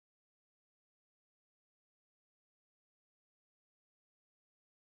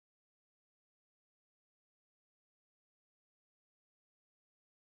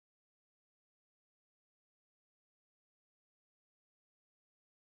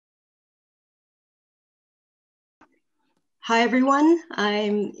Hi, everyone.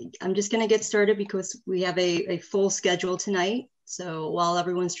 I'm just going to get started because we have a full schedule tonight. So while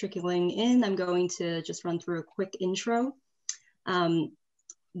everyone's trickling in, I'm going to just run through a quick intro.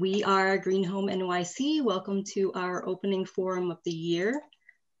 We are Green Home NYC. Welcome to our opening forum of the year.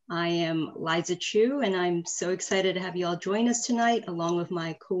 I am Liza Chu, and I'm so excited to have you all join us tonight, along with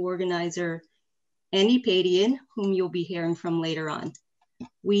my co-organizer, Andy Padian, whom you'll be hearing from later on.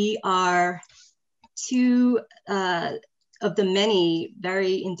 We are two of the many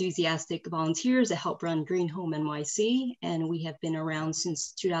very enthusiastic volunteers that help run Green Home NYC, and we have been around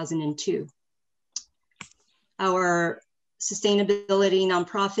since 2002. Our sustainability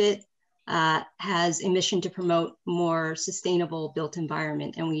nonprofit has a mission to promote more sustainable built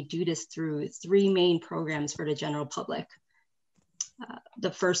environment, and we do this through three main programs for the general public.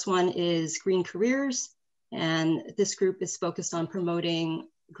 The first one is Green Careers, and this group is focused on promoting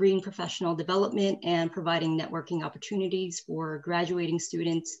green professional development and providing networking opportunities for graduating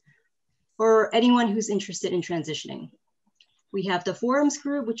students or anyone who's interested in transitioning. We have the Forums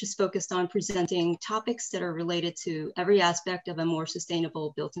group, which is focused on presenting topics that are related to every aspect of a more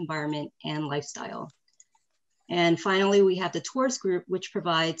sustainable built environment and lifestyle. And finally, we have the Tours group, which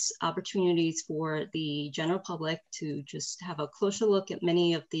provides opportunities for the general public to just have a closer look at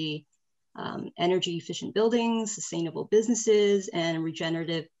many of the energy efficient buildings, sustainable businesses, and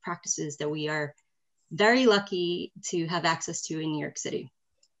regenerative practices that we are very lucky to have access to in New York City.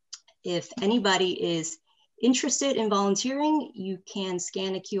 If anybody is interested in volunteering, you can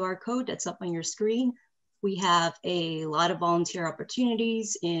scan a QR code that's up on your screen. We have a lot of volunteer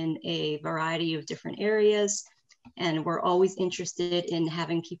opportunities in a variety of different areas, and we're always interested in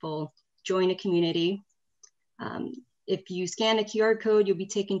having people join a community. If you scan a QR code, you'll be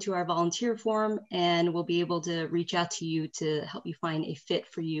taken to our volunteer form, and we'll be able to reach out to you to help you find a fit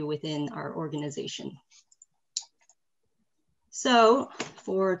for you within our organization. So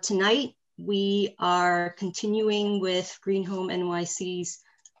for tonight, we are continuing with Green Home NYC's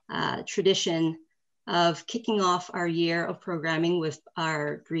tradition of kicking off our year of programming with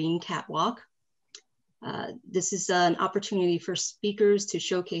our Green Catwalk. This is an opportunity for speakers to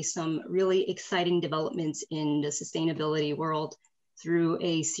showcase some really exciting developments in the sustainability world through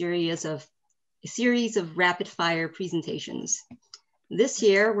a series of rapid fire presentations. This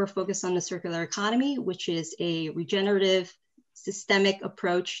year, we're focused on the circular economy, which is a regenerative, systemic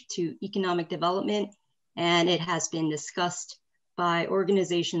approach to economic development. And it has been discussed by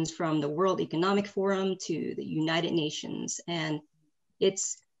organizations from the World Economic Forum to the United Nations. And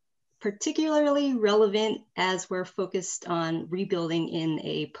it's particularly relevant as we're focused on rebuilding in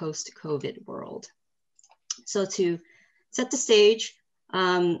a post-COVID world. So to set the stage,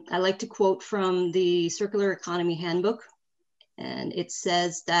 I like to quote from the Circular Economy Handbook, and it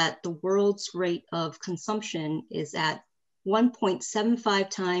says that the world's rate of consumption is at 1.75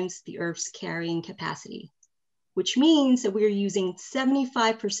 times the Earth's carrying capacity, which means that we are using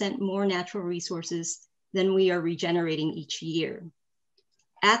 75% more natural resources than we are regenerating each year.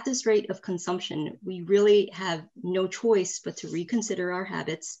 At this rate of consumption, we really have no choice but to reconsider our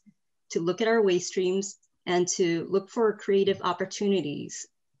habits, to look at our waste streams, and to look for creative opportunities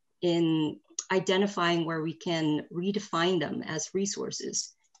in identifying where we can redefine them as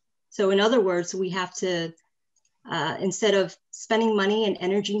resources. So in other words, we have to, instead of spending money and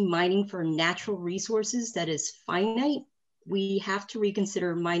energy mining for natural resources that is finite, we have to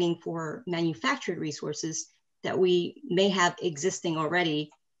reconsider mining for manufactured resources that we may have existing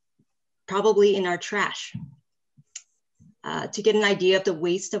already, probably in our trash. To get an idea of the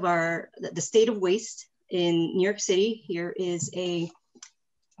waste of the state of waste in New York City, here is a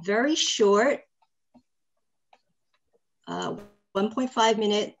very short 1.5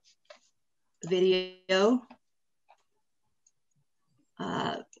 minute video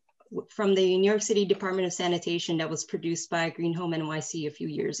from the New York City Department of Sanitation that was produced by Green Home NYC a few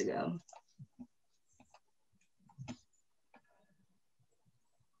years ago.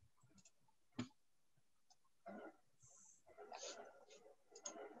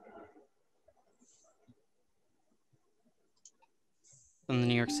 From the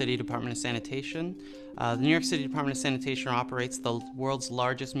New York City Department of Sanitation. The New York City Department of Sanitation operates the world's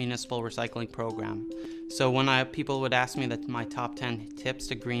largest municipal recycling program. So when people would ask me that my top 10 tips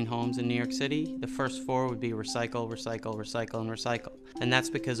to green homes in New York City, the first 4 would be recycle, recycle, recycle, and recycle. And that's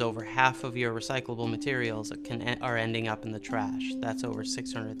because over half of your recyclable materials are ending up in the trash. That's over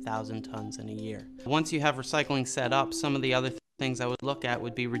 600,000 tons in a year. Once you have recycling set up, some of the other things I would look at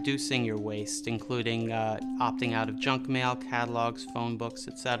would be reducing your waste, including opting out of junk mail, catalogs, phone books,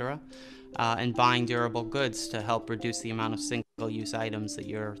 etc. and buying durable goods to help reduce the amount of single-use items that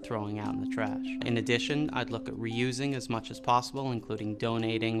you're throwing out in the trash. In addition, I'd look at reusing as much as possible, including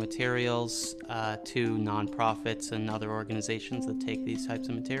donating materials to nonprofits and other organizations that take these types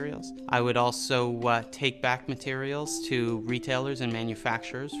of materials. I would also take back materials to retailers and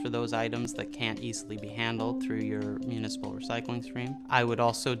manufacturers for those items that can't easily be handled through your municipal recycling stream. I would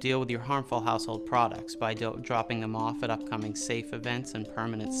also deal with your harmful household products by dropping them off at upcoming safe events and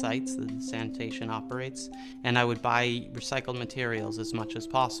permanent sites that the sanitation operates. And I would buy recycled materials as much as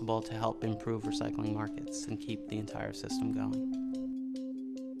possible to help improve recycling markets and keep the entire system going.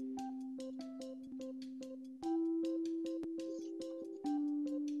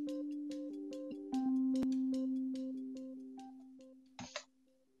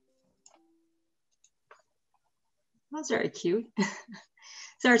 That's very cute.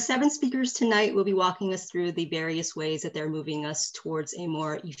 So our 7 speakers tonight will be walking us through the various ways that they're moving us towards a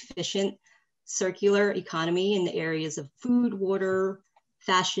more efficient circular economy in the areas of food, water,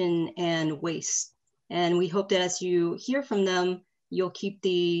 fashion, and waste. And we hope that as you hear from them, you'll keep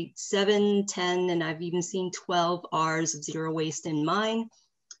the 7, 10, and I've even seen 12 R's of zero waste in mind.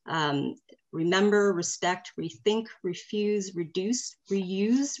 Remember, respect, rethink, refuse, reduce,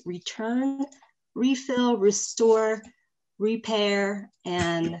 reuse, return, refill, restore, repair,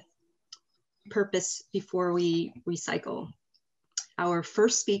 and purpose before we recycle. Our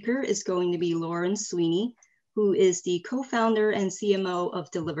first speaker is going to be Lauren Sweeney, who is the co-founder and CMO of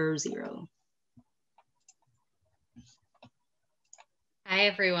Deliver Zero. Hi,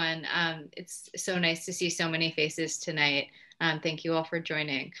 everyone. It's so nice to see so many faces tonight. Thank you all for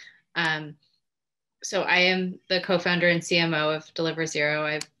joining. So I am the co-founder and CMO of Deliver Zero.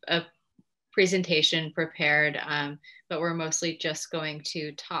 I have a presentation prepared, but we're mostly just going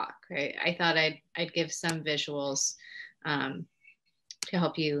to talk, right? I thought I'd give some visuals to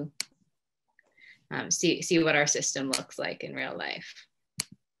help you see what our system looks like in real life.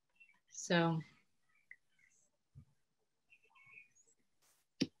 So.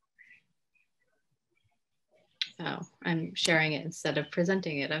 Oh, I'm sharing it instead of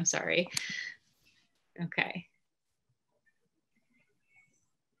presenting it. I'm sorry. Okay.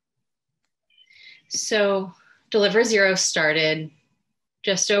 So Deliver Zero started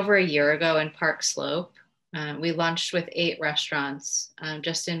just over a year ago in Park Slope. We launched with 8 restaurants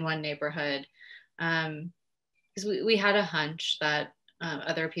just in one neighborhood because we had a hunch that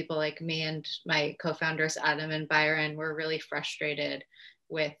other people like me and my co-founders, Adam and Byron, were really frustrated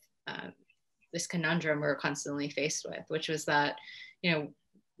with this conundrum we're constantly faced with, which was that, you know,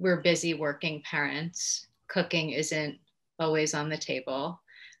 we're busy working parents. Cooking isn't always on the table.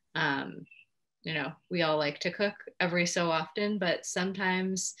 You know, we all like to cook every so often, but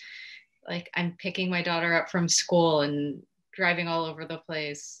sometimes, like, I'm picking my daughter up from school and driving all over the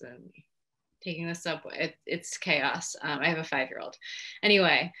place and taking the subway. It's chaos. I have a 5-year-old.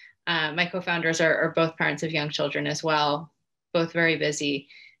 Anyway, my co-founders are both parents of young children as well, both very busy.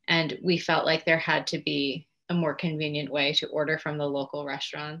 And we felt like there had to be a more convenient way to order from the local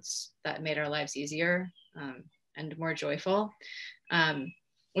restaurants that made our lives easier and more joyful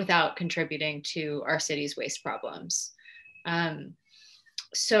without contributing to our city's waste problems.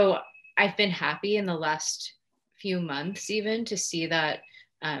 So I've been happy in the last few months even to see that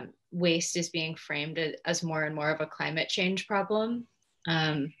waste is being framed as more and more of a climate change problem.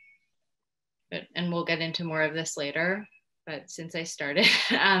 And we'll get into more of this later. But since I started,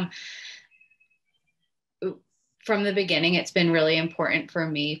 from the beginning, it's been really important for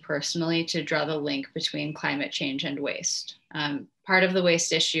me personally to draw the link between climate change and waste. Part of the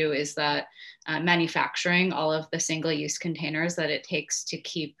waste issue is that manufacturing all of the single-use containers that it takes to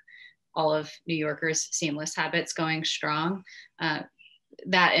keep all of New Yorkers' seamless habits going strong,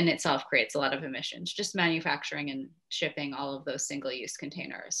 that in itself creates a lot of emissions, just manufacturing and shipping all of those single-use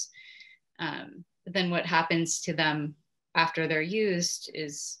containers. But then what happens to them after they're used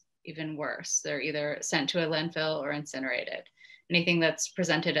is even worse. They're either sent to a landfill or incinerated. Anything that's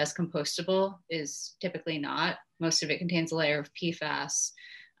presented as compostable is typically not. Most of it contains a layer of PFAS.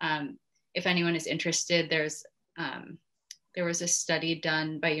 If anyone is interested, there was a study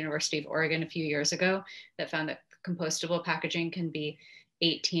done by University of Oregon a few years ago that found that compostable packaging can be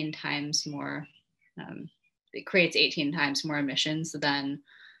 18 times more, it creates 18 times more emissions than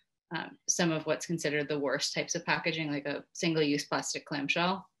some of what's considered the worst types of packaging, like a single-use plastic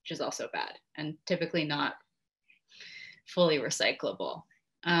clamshell, which is also bad and typically not fully recyclable.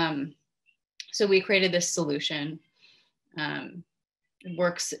 So we created this solution. It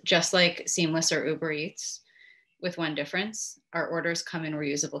works just like Seamless or Uber Eats, with one difference: our orders come in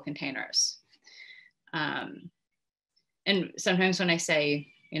reusable containers. And sometimes when I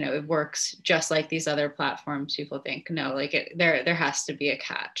say it works just like these other platforms, people think, no, like there has to be a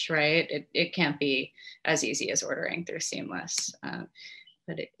catch, right? It can't be as easy as ordering through Seamless,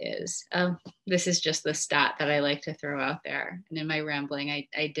 but it is. This is just the stat that I like to throw out there. And in my rambling,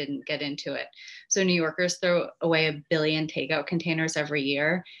 I didn't get into it. So New Yorkers throw away 1 billion takeout containers every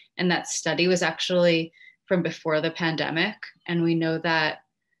year. And that study was actually from before the pandemic. And we know that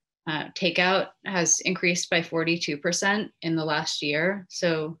takeout has increased by 42% in the last year.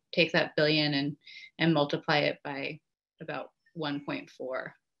 So take that billion and multiply it by about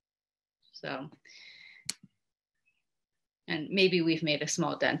 1.4. So, and maybe we've made a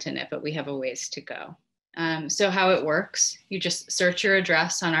small dent in it, but we have a ways to go. So how it works, you just search your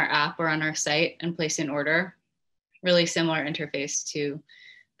address on our app or on our site and place an order. Really similar interface to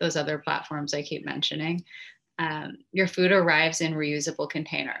those other platforms I keep mentioning. Your food arrives in reusable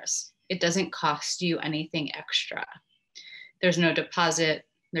containers. It doesn't cost you anything extra. There's no deposit,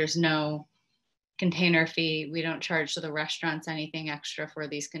 there's no container fee. We don't charge the restaurants anything extra for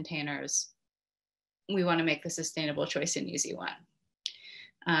these containers. We want to make the sustainable choice an easy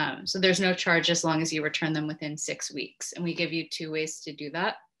one. So there's no charge as long as you return them within 6 weeks. And we give you 2 ways to do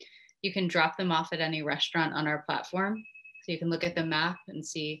that. You can drop them off at any restaurant on our platform. So you can look at the map and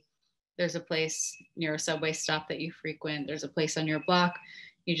see there's a place near a subway stop that you frequent. There's a place on your block.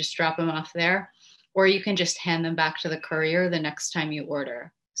 You just drop them off there. Or you can just hand them back to the courier the next time you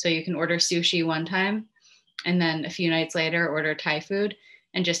order. So you can order sushi one time and then a few nights later order Thai food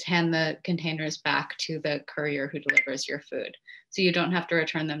and just hand the containers back to the courier who delivers your food. So you don't have to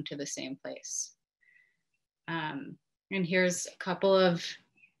return them to the same place. And here's a couple of,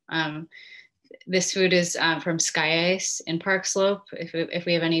 this food is from Sky Ice in Park Slope. If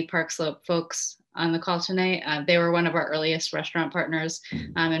we have any Park Slope folks on the call tonight, they were one of our earliest restaurant partners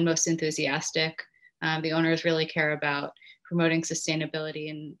and most enthusiastic. The owners really care about promoting sustainability,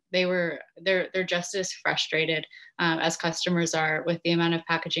 and they're just as frustrated as customers are with the amount of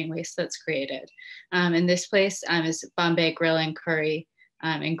packaging waste that's created. And this place is Bombay Grill and Curry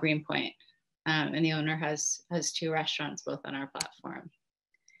in Greenpoint, and the owner has 2 restaurants both on our platform.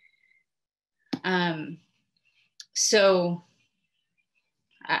 So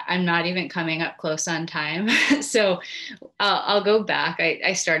I'm not even coming up close on time. So I'll go back.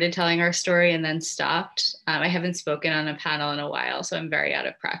 I started telling our story and then stopped. I haven't spoken on a panel in a while, so I'm very out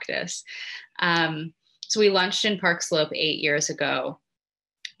of practice. So we launched in Park Slope 8 years ago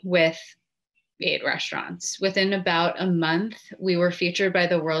with 8 restaurants. Within about a month, we were featured by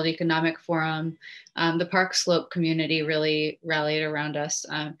the World Economic Forum. The Park Slope community really rallied around us.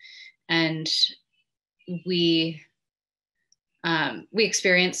 And we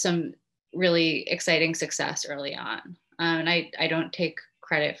experienced some really exciting success early on. And I don't take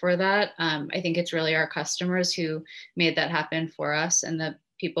credit for that. I think it's really our customers who made that happen for us, and the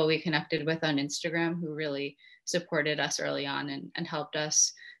people we connected with on Instagram who really supported us early on and helped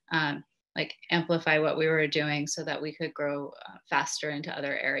us like amplify what we were doing so that we could grow faster into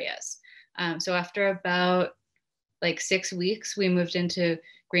other areas. So after about like 6 weeks, we moved into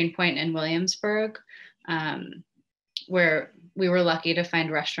Greenpoint and Williamsburg, where we were lucky to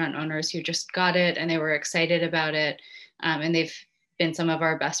find restaurant owners who just got it and they were excited about it. And they've been some of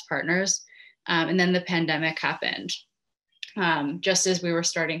our best partners. And then the pandemic happened. Just as we were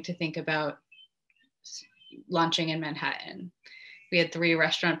starting to think about launching in Manhattan. We had 3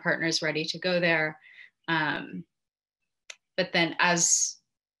 restaurant partners ready to go there. But then as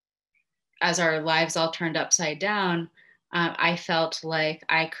our lives all turned upside down, I felt like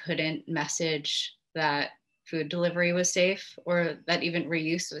I couldn't message that food delivery was safe or that even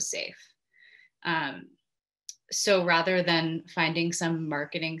reuse was safe. So rather than finding some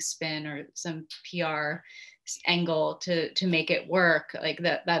marketing spin or some PR angle to make it work, like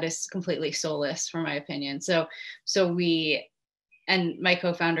that is completely soulless for my opinion. So we, and my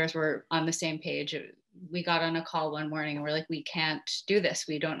co-founders were on the same page. We got on a call one morning and we're like, we can't do this.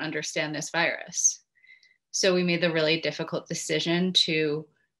 We don't understand this virus. So we made the really difficult decision to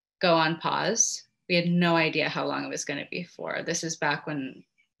go on pause. We had no idea how long it was going to be for. This is back when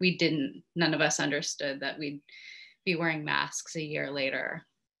none of us understood that we'd be wearing masks a year later.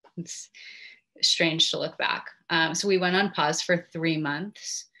 It's strange to look back. So we went on pause for 3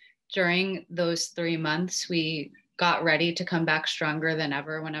 months. During those 3 months, we got ready to come back stronger than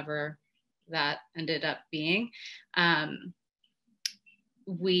ever, whenever that ended up being.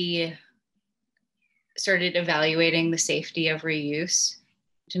 We started evaluating the safety of reuse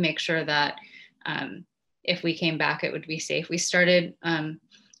to make sure that if we came back, it would be safe. We started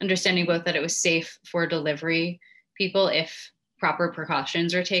understanding both that it was safe for delivery people if proper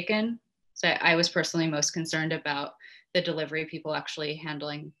precautions are taken. So I was personally most concerned about the delivery people actually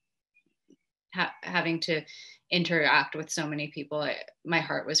handling, having to interact with so many people, my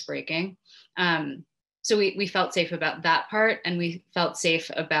heart was breaking. So we felt safe about that part, and we felt safe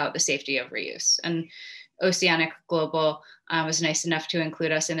about the safety of reuse. And Oceanic Global was nice enough to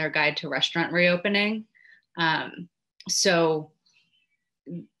include us in their guide to restaurant reopening. So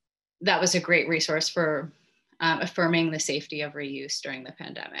that was a great resource for affirming the safety of reuse during the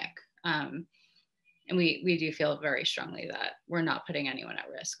pandemic. And we do feel very strongly that we're not putting anyone at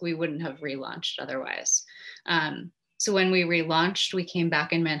risk. We wouldn't have relaunched otherwise. So when we relaunched, we came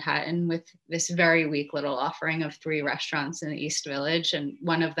back in Manhattan with this very weak little offering of 3 restaurants in the East Village, and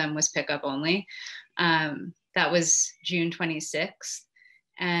one of them was pickup only. That was June 26th.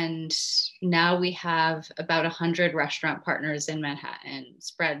 And now we have about 100 restaurant partners in Manhattan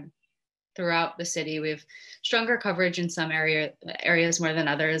spread throughout the city. We have stronger coverage in some areas more than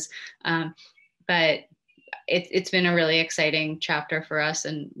others. But it's been a really exciting chapter for us,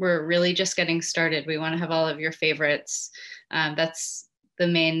 and we're really just getting started. We want to have all of your favorites. That's the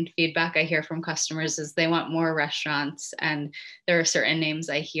main feedback I hear from customers, is they want more restaurants, and there are certain names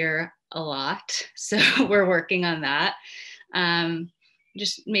I hear a lot. So we're working on that.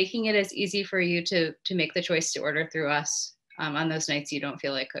 Just making it as easy for you to make the choice to order through us on those nights you don't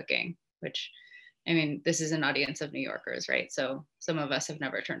feel like cooking, which, I mean, this is an audience of New Yorkers, right? So some of us have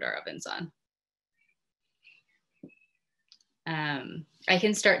never turned our ovens on. I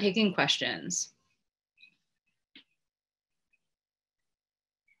can start taking questions.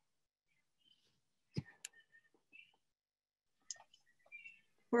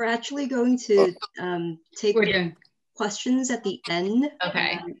 We're actually going to take questions at the end.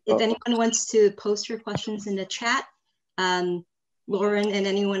 Okay. If anyone wants to post your questions in the chat, Lauren and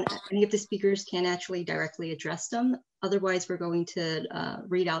any of the speakers can actually directly address them. Otherwise, we're going to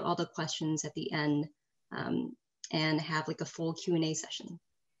read out all the questions at the end and have like a full Q&A session.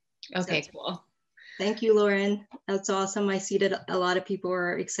 Okay, cool. Thank you, Lauren. That's awesome. I see that a lot of people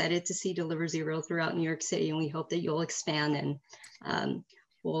are excited to see Deliver Zero throughout New York City, and we hope that you'll expand, and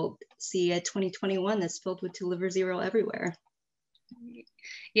we'll see a 2021 that's filled with Deliver Zero everywhere.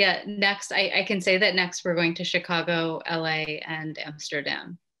 Yeah, next, I can say that next we're going to Chicago, LA, and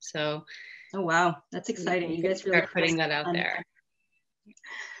Amsterdam. So. Oh, wow. That's exciting. You guys really are putting that out there.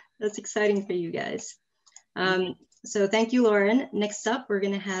 That's exciting for you guys. So thank you, Lauren. Next up, we're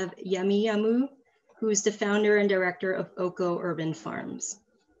going to have Yemi Yamu, who's the founder and director of Oko Urban Farms.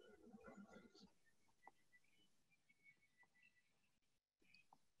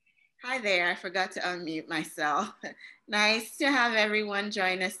 Hi there, I forgot to unmute myself. Nice to have everyone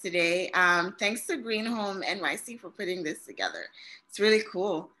join us today. Thanks to GreenHomeNYC for putting this together. It's really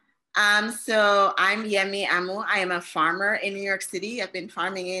cool. So I'm Yemi Amu. I am a farmer in New York City. I've been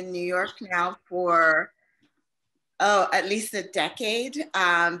farming in New York now for at least a decade.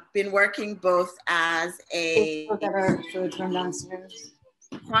 Been working both as a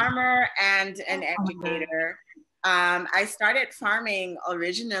farmer and an educator. I started farming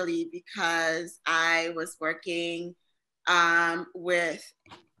originally because I was working with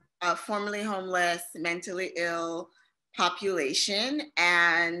a formerly homeless, mentally ill population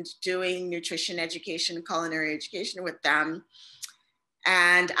and doing nutrition education, culinary education with them.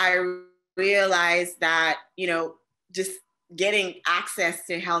 And I realized that, you know, just getting access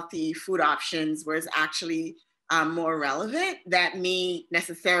to healthy food options was actually more relevant than me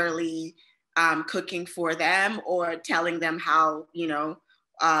necessarily cooking for them or telling them how, you know,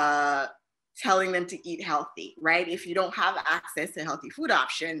 telling them to eat healthy, right? If you don't have access to healthy food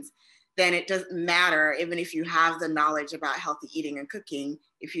options, then it doesn't matter, even if you have the knowledge about healthy eating and cooking,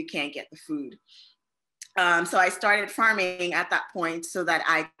 if you can't get the food. So I started farming at that point so that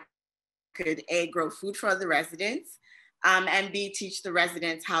I could A, grow food for the residents, and B, teach the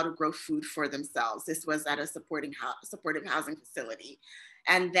residents how to grow food for themselves. This was at a supportive housing facility.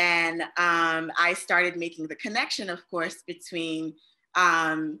 And then I started making the connection, of course, between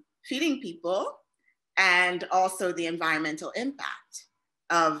feeding people and also the environmental impact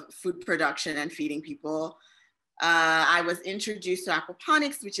of food production and feeding people. I was introduced to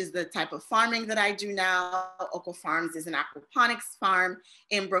aquaponics, which is the type of farming that I do now. Oko Farms is an aquaponics farm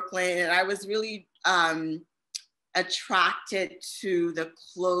in Brooklyn. And I was really attracted to the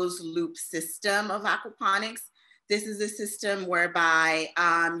closed loop system of aquaponics. This is a system whereby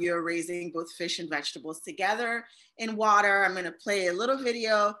you're raising both fish and vegetables together in water. I'm gonna play a little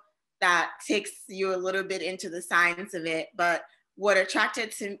video that takes you a little bit into the science of it, but what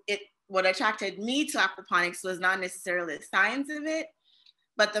attracted me to aquaponics was not necessarily the science of it,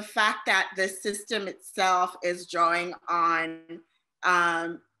 but the fact that the system itself is drawing on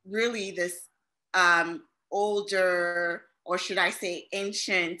really this older, or should I say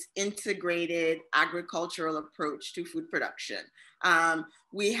ancient, integrated agricultural approach to food production.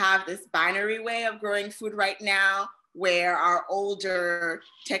 We have this binary way of growing food right now, where our older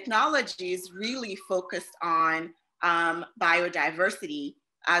technologies really focused on biodiversity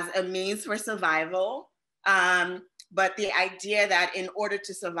as a means for survival. But the idea that in order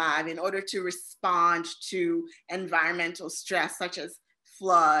to survive, in order to respond to environmental stress, such as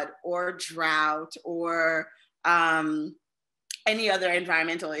flood or drought or any other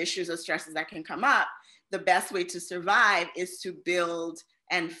environmental issues or stresses that can come up, the best way to survive is to build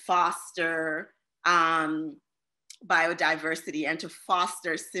and foster biodiversity and to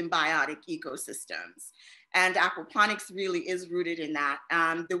foster symbiotic ecosystems. And aquaponics really is rooted in that.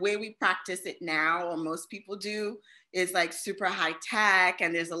 The way we practice it now, or most people do, is like super high tech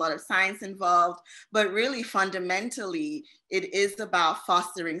and there's a lot of science involved, but really fundamentally, it is about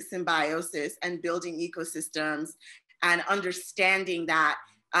fostering symbiosis and building ecosystems and understanding that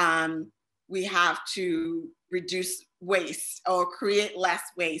we have to reduce waste or create less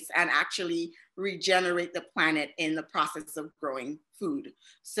waste and actually regenerate the planet in the process of growing food.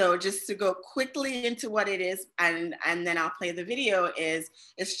 So just to go quickly into what it is, and then I'll play the video,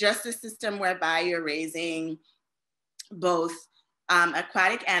 it's just a system whereby you're raising both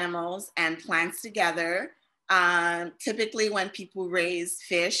aquatic animals and plants together. Typically when people raise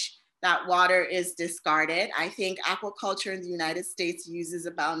fish, that water is discarded. I think aquaculture in the United States uses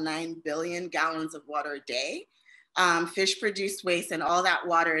about 9 billion gallons of water a day. Fish produce waste and all that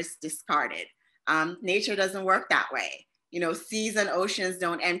water is discarded. Nature doesn't work that way. You know, seas and oceans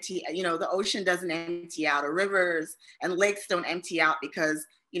don't empty, you know, the ocean doesn't empty out, or rivers and lakes don't empty out because,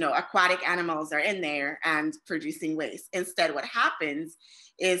 you know, aquatic animals are in there and producing waste. Instead, what happens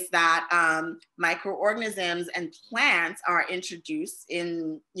is that microorganisms and plants are introduced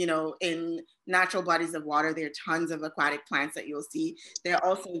in, you know, in natural bodies of water. There are tons of aquatic plants that you'll see. There are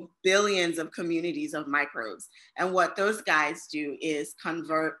also billions of communities of microbes. And what those guys do is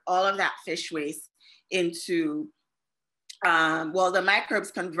convert all of that fish waste into the microbes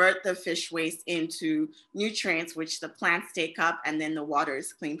convert the fish waste into nutrients, which the plants take up, and then the water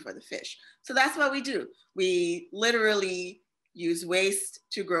is clean for the fish. So that's what we do. We literally use waste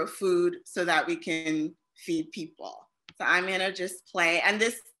to grow food so that we can feed people. So I'm gonna just play, and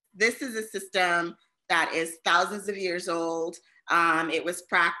this is a system that is thousands of years old. It was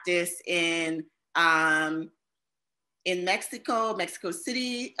practiced in Mexico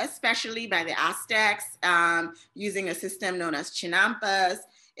City, especially by the Aztecs, using a system known as chinampas.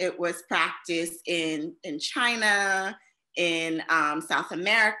 It was practiced in China, in South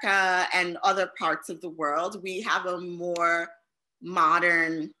America, and other parts of the world. We have a more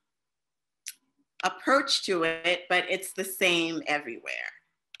modern approach to it, but it's the same everywhere.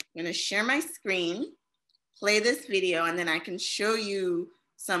 I'm gonna share my screen, play this video, and then I can show you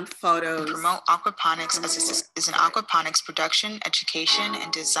some photos. Promote Aquaponics is an aquaponics production, education,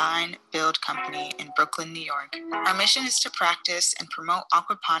 and design build company in Brooklyn, New York. Our mission is to practice and promote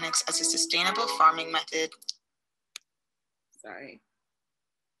aquaponics as a sustainable farming method. Sorry.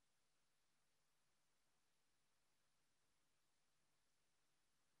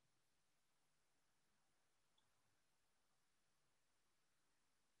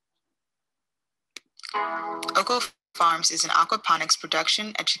 Oco Farms is an aquaponics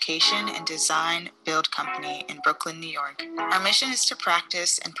production, education, and design build company in Brooklyn, New York. Our mission is to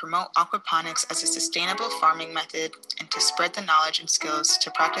practice and promote aquaponics as a sustainable farming method and to spread the knowledge and skills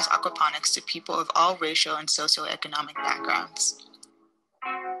to practice aquaponics to people of all racial and socioeconomic backgrounds.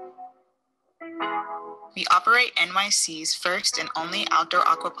 We operate NYC's first and only outdoor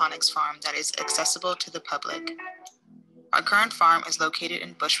aquaponics farm that is accessible to the public. Our current farm is located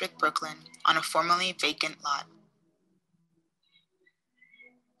in Bushwick, Brooklyn, on a formerly vacant lot.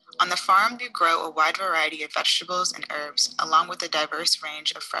 On the farm, we grow a wide variety of vegetables and herbs, along with a diverse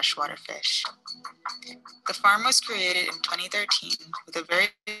range of freshwater fish. The farm was created in 2013 with a very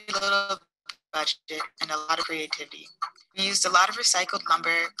little budget and a lot of creativity. We used a lot of recycled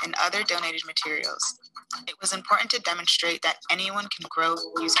lumber and other donated materials. It was important to demonstrate that anyone can grow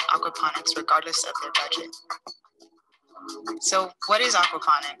using aquaponics regardless of their budget. So what is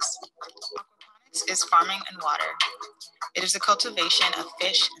aquaponics? Aquaponics is farming in water. It is the cultivation of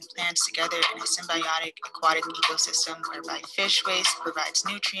fish and plants together in a symbiotic aquatic ecosystem whereby fish waste provides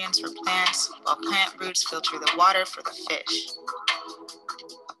nutrients for plants, while plant roots filter the water for the fish.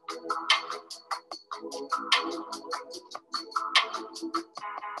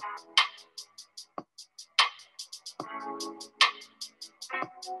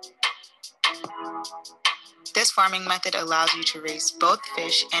 This farming method allows you to raise both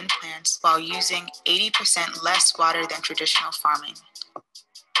fish and plants while using 80% less water than traditional farming.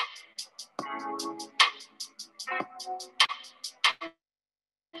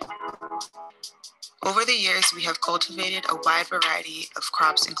 Over the years, we have cultivated a wide variety of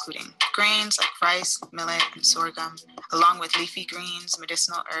crops, including grains like rice, millet, and sorghum, along with leafy greens,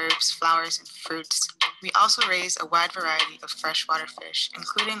 medicinal herbs, flowers, and fruits. We also raise a wide variety of freshwater fish,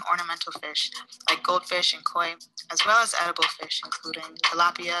 including ornamental fish like goldfish and koi, as well as edible fish, including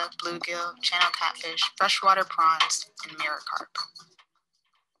tilapia, bluegill, channel catfish, freshwater prawns, and mirror carp.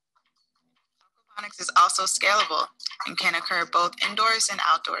 Aquaponics is also scalable and can occur both indoors and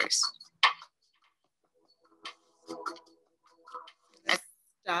outdoors. Let's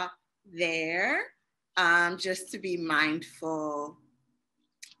stop there, just to be mindful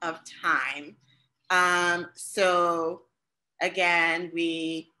of time. So again,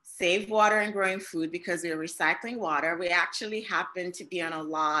 we save water in growing food because we're recycling water. We actually happen to be on a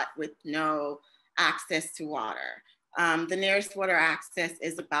lot with no access to water. The nearest water access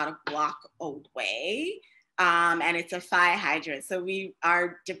is about a block away, and it's a fire hydrant. So we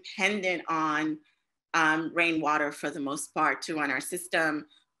are dependent on rainwater for the most part to run our system.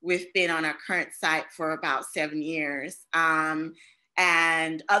 We've been on our current site for about 7 years.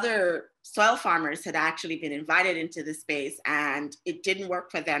 And other soil farmers had actually been invited into the space, and it didn't work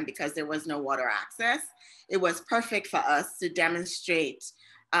for them because there was no water access. It was perfect for us to demonstrate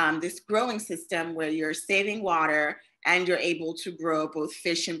this growing system where you're saving water and you're able to grow both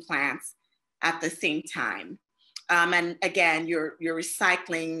fish and plants at the same time. And again, you're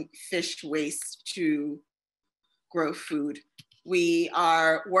recycling fish waste to grow food. We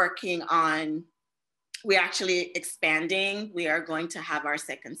are working on, we're actually expanding. We are going to have our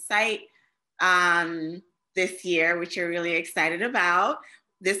second site this year, which we're really excited about.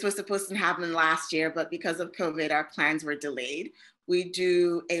 This was supposed to happen last year, but because of COVID, our plans were delayed. We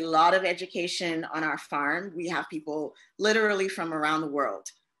do a lot of education on our farm. We have people literally from around the world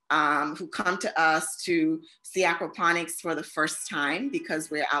who come to us to see aquaponics for the first time because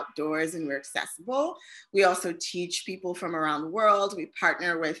we're outdoors and we're accessible. We also teach people from around the world. We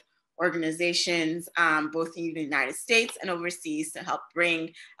partner with organizations, both in the United States and overseas, to help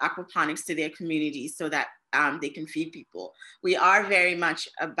bring aquaponics to their communities so that they can feed people. We are very much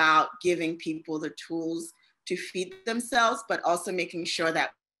about giving people the tools to feed themselves, but also making sure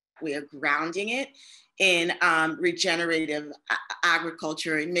that we are grounding it in regenerative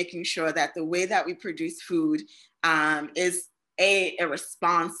agriculture and making sure that the way that we produce food is a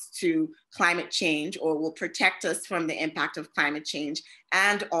response to climate change, or will protect us from the impact of climate change,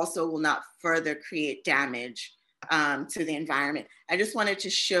 and also will not further create damage to the environment. I just wanted to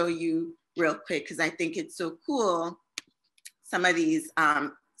show you real quick, because I think it's so cool, some of these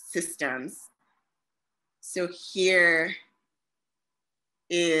systems. So here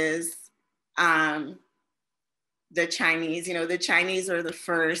is the Chinese. You know, the Chinese are the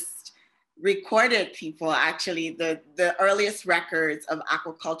first recorded people. Actually, the earliest records of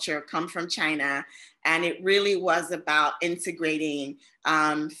aquaculture come from China, and it really was about integrating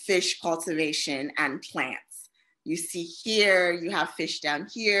fish cultivation and plants. You see here, you have fish down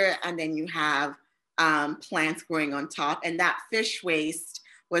here, and then you have plants growing on top, and that fish waste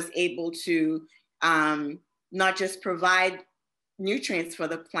was able to not just provide nutrients for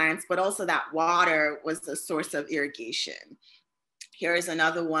the plants, but also that water was the source of irrigation. Here is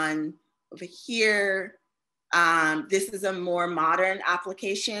another one over here. This is a more modern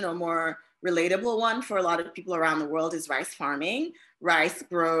application, or more relatable one for a lot of people around the world, is rice farming. Rice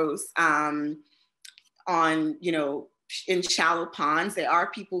grows on, you know, in shallow ponds. There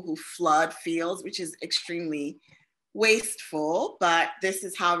are people who flood fields, which is extremely wasteful, but this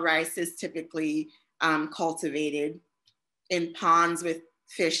is how rice is typically cultivated, in ponds with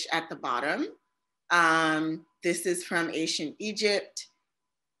fish at the bottom. This is from ancient Egypt.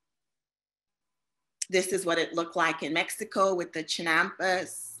 This is what it looked like in Mexico with the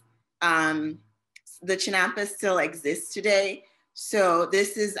chinampas. The chinampas still exist today. So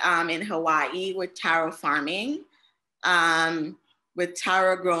this is in Hawaii with taro farming, with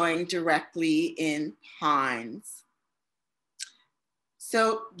taro growing directly in ponds.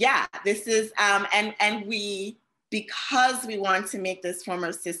 So yeah, this is, and we, because we want to make this form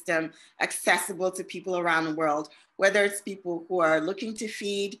of system accessible to people around the world, whether it's people who are looking to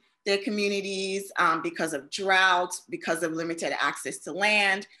feed their communities because of drought, because of limited access to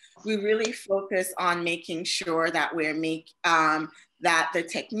land, we really focus on making sure that that the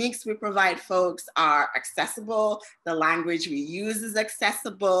techniques we provide folks are accessible, the language we use is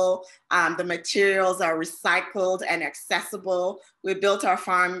accessible, the materials are recycled and accessible. We built our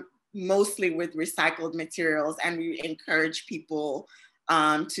farm mostly with recycled materials, and we encourage people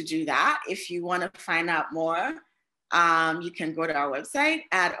to do that. If you want to find out more, you can go to our website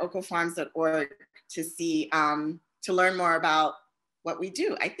at ocofarms.org to see, to learn more about what we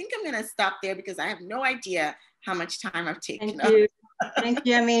do. I think I'm going to stop there because I have no idea how much time I've taken. Thank you. Thank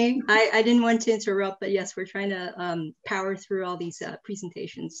you, Emmy. I didn't want to interrupt, but yes, we're trying to power through all these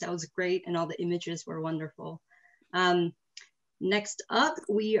presentations. That was great, and all the images were wonderful. Next up,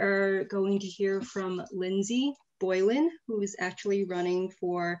 we are going to hear from Lindsay Boylan, who is actually running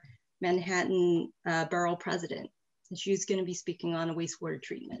for Manhattan Borough President. And she's going to be speaking on wastewater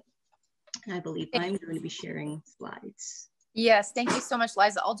treatment. And I believe I'm going to be sharing slides. Yes, thank you so much,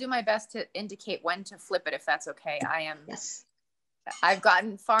 Liza. I'll do my best to indicate when to flip it, if that's okay. Yes. I've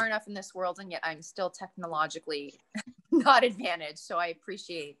gotten far enough in this world, and yet I'm still technologically not advantaged. So I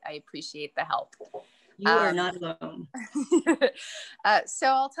appreciate the help. You are not alone. So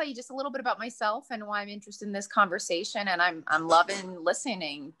I'll tell you just a little bit about myself and why I'm interested in this conversation. And I'm loving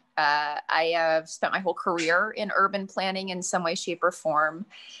listening. I have spent my whole career in urban planning in some way, shape, or form.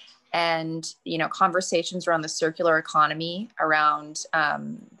 And, you know, conversations around the circular economy, around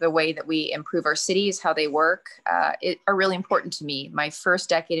the way that we improve our cities, how they work, are really important to me. My first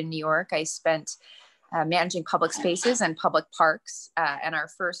decade in New York, I spent managing public spaces and public parks. And our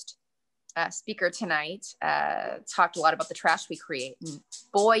first speaker tonight talked a lot about the trash we create. And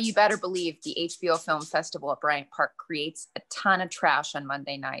boy, you better believe the HBO Film Festival at Bryant Park creates a ton of trash on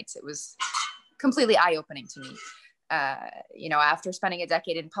Monday nights. It was completely eye-opening to me. You know, after spending a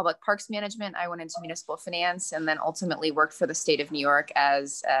decade in public parks management, I went into municipal finance and then ultimately worked for the state of New York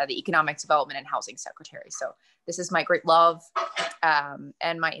as the economic development and housing secretary. So this is my great love.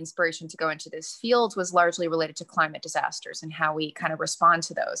 And my inspiration to go into this field was largely related to climate disasters and how we kind of respond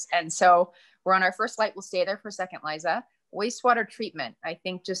to those. And so we're on our first slide. We'll stay there for a second, Liza. Wastewater treatment. I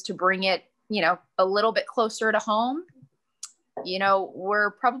think just to bring it, you know, a little bit closer to home, you know,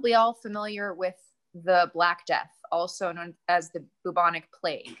 we're probably all familiar with the Black Death, also known as the bubonic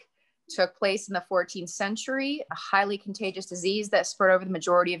plague. Took place in the 14th century, a highly contagious disease that spread over the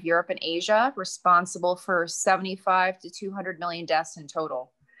majority of Europe and Asia, responsible for 75 to 200 million deaths in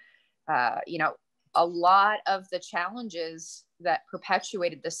total. You know, a lot of the challenges that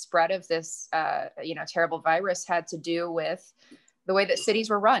perpetuated the spread of this, you know, terrible virus had to do with the way that cities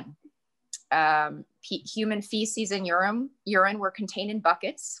were run. Human feces and urine were contained in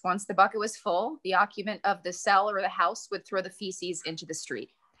buckets. Once the bucket was full, the occupant of the cell or the house would throw the feces into the street.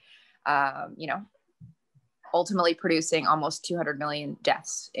 You know, ultimately producing almost 200 million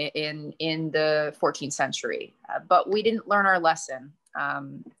deaths in the 14th century. But we didn't learn our lesson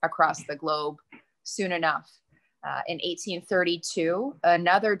across the globe soon enough. In 1832,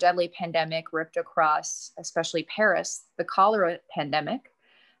 another deadly pandemic ripped across, especially Paris, the cholera pandemic.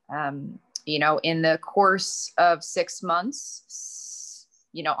 You know, in the course of 6 months,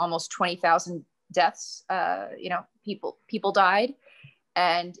 you know, almost 20,000 deaths, you know, people died.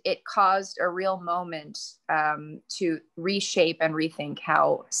 And it caused a real moment to reshape and rethink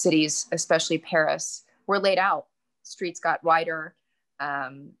how cities, especially Paris, were laid out. Streets got wider,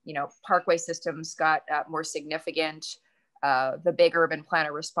 you know, parkway systems got more significant. The big urban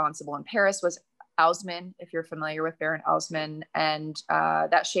planner responsible in Paris was Haussmann, if you're familiar with Baron Haussmann, and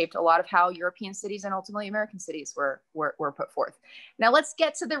that shaped a lot of how European cities and ultimately American cities were put forth. Now let's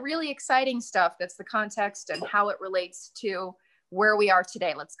get to the really exciting stuff. That's the context and how it relates to where we are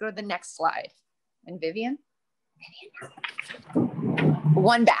today. Let's go to the next slide. And Vivian?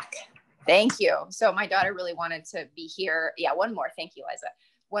 One back. Thank you. So my daughter really wanted to be here. Yeah, one more. Thank you, Liza.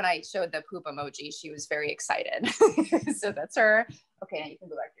 When I showed the poop emoji, she was very excited. So that's her. Okay, now you can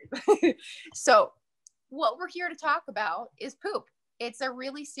go back here. So what we're here to talk about is poop. It's a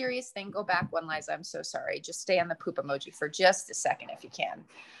really serious thing. Go back one, Liza. I'm so sorry. Just stay on the poop emoji for just a second if you can.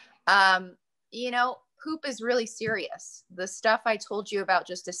 You know, poop is really serious. The stuff I told you about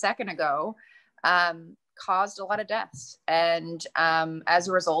just a second ago caused a lot of deaths. And as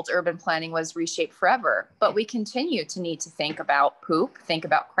a result, urban planning was reshaped forever. But we continue to need to think about poop, think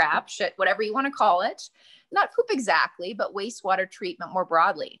about crap, shit, whatever you want to call it. Not poop exactly, but wastewater treatment more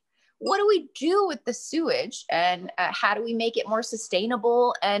broadly. What do we do with the sewage, and how do we make it more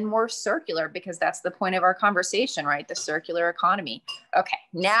sustainable and more circular? Because that's the point of our conversation, right? The circular economy. Okay,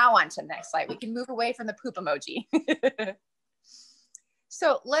 now on to the next slide. We can move away from the poop emoji.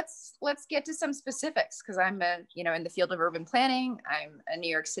 So let's get to some specifics, because I'm in the field of urban planning. I'm a New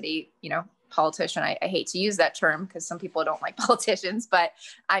York City, politician. I hate to use that term because some people don't like politicians, but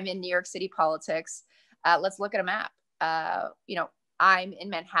I'm in New York City politics. Let's look at a map. I'm in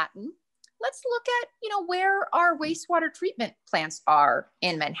Manhattan, let's look at, where our wastewater treatment plants are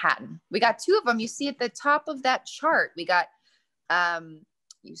in Manhattan. We got two of them. You see at the top of that chart, we got,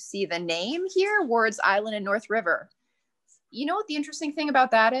 you see the name here, Wards Island and North River. You know what the interesting thing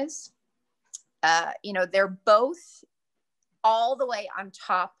about that is? They're both all the way on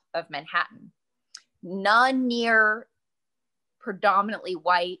top of Manhattan, none near predominantly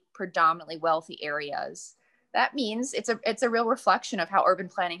white, predominantly wealthy areas. That means it's a real reflection of how urban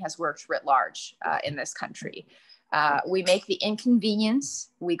planning has worked writ large in this country. We make the inconvenience,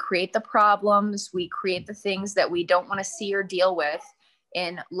 we create the problems, we create the things that we don't want to see or deal with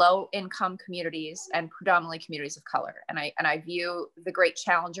in low income communities and predominantly communities of color. And I view the great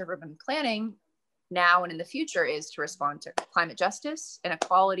challenge of urban planning now and in the future is to respond to climate justice,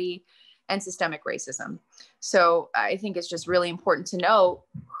 inequality, and systemic racism. So I think it's just really important to know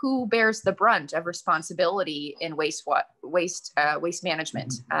who bears the brunt of responsibility in waste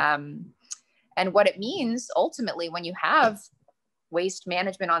management. And what it means ultimately when you have waste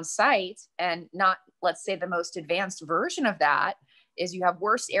management on site, and not, let's say, the most advanced version of that is you have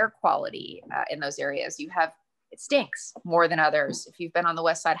worse air quality in those areas. It stinks more than others. If you've been on the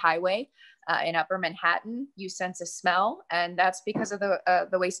West Side Highway in Upper Manhattan, you sense a smell, and that's because of the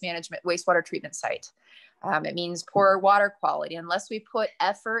wastewater treatment site. It means poorer water quality. Unless we put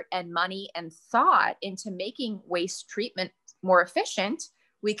effort and money and thought into making waste treatment more efficient,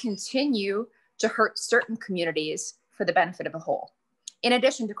 we continue to hurt certain communities for the benefit of the whole, in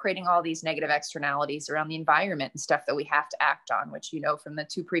addition to creating all these negative externalities around the environment and stuff that we have to act on, which you know from the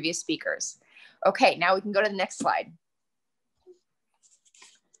two previous speakers. Okay, now we can go to the next slide.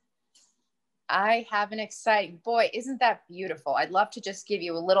 I have an exciting, boy, isn't that beautiful? I'd love to just give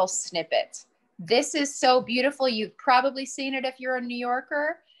you a little snippet. This is so beautiful. You've probably seen it if you're a New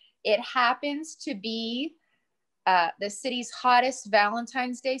Yorker. It happens to be the city's hottest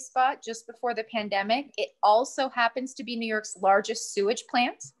Valentine's Day spot just before the pandemic. It also happens to be New York's largest sewage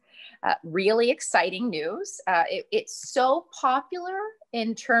plant. Really exciting news. It's so popular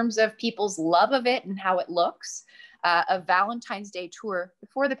in terms of people's love of it and how it looks. A Valentine's Day tour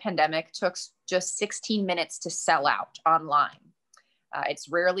before the pandemic took just 16 minutes to sell out online. It's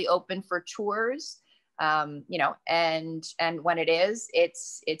rarely open for tours. And when it is,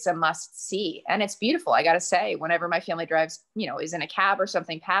 it's a must see, and it's beautiful. I got to say, whenever my family drives, is in a cab or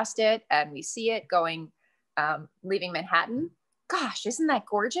something past it and we see it going, leaving Manhattan, gosh, isn't that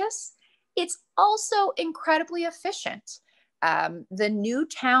gorgeous? It's also incredibly efficient. The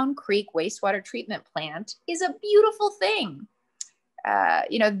Newtown Creek wastewater treatment plant is a beautiful thing. Let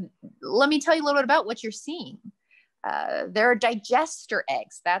me tell you a little bit about what you're seeing. There are digester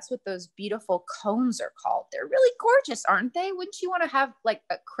eggs. That's what those beautiful cones are called. They're really gorgeous, aren't they? Wouldn't you want to have like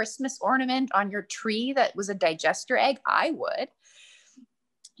a Christmas ornament on your tree that was a digester egg? I would.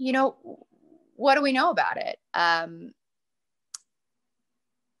 What do we know about it?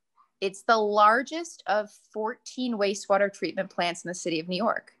 It's the largest of 14 wastewater treatment plants in the city of New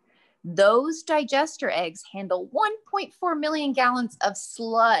York. Those digester eggs handle 1.4 million gallons of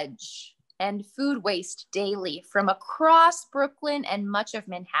sludge and food waste daily from across Brooklyn and much of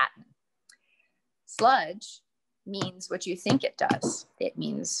Manhattan. Sludge means what you think it does. It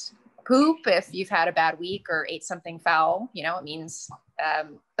means poop if you've had a bad week or ate something foul. It means a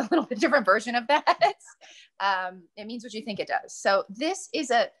little bit different version of that. It means what you think it does. So this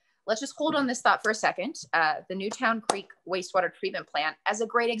is let's just hold on this thought for a second. The Newtown Creek wastewater treatment plant as a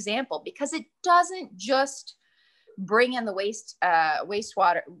great example, because it doesn't just bring in the waste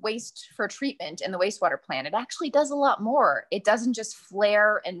for treatment in the wastewater plant. It actually does a lot more. It doesn't just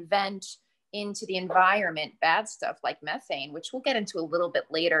flare and vent into the environment bad stuff like methane, which we'll get into a little bit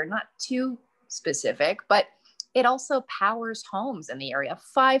later, not too specific, but it also powers homes in the area,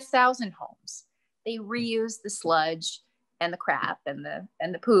 5,000 homes. They reuse the sludge and the crap and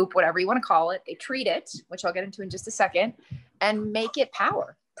the poop, whatever you want to call it. They treat it, which I'll get into in just a second, and make it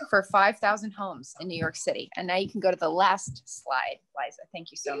power for 5,000 homes in New York City. And now you can go to the last slide, Liza.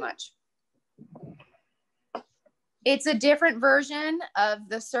 Thank you so much. It's a different version of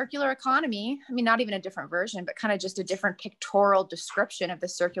the circular economy. I mean, not even a different version, but kind of just a different pictorial description of the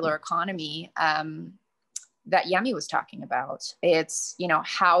circular economy that Yemi was talking about. It's,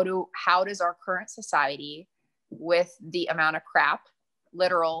 how does our current society, with the amount of crap,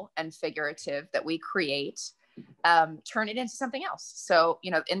 literal and figurative, that we create, turn it into something else. So,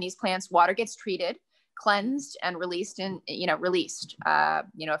 in these plants, water gets treated, cleansed, and released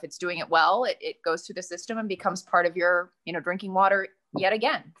if it's doing it well, it goes through the system and becomes part of your, drinking water yet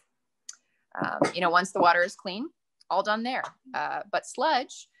again. Once the water is clean, all done there. But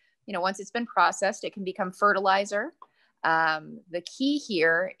sludge, once it's been processed, it can become fertilizer. The key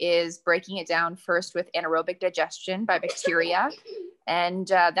here is breaking it down first with anaerobic digestion by bacteria. And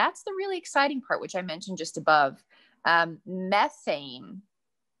that's the really exciting part, which I mentioned just above. Methane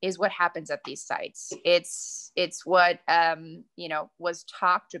is what happens at these sites. It's what, was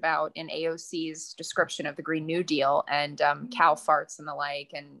talked about in AOC's description of the Green New Deal and cow farts and the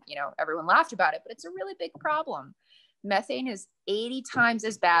like. And, everyone laughed about it, but it's a really big problem. Methane is 80 times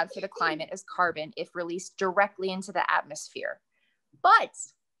as bad for the climate as carbon if released directly into the atmosphere. But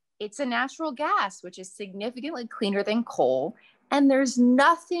it's a natural gas, which is significantly cleaner than coal. And there's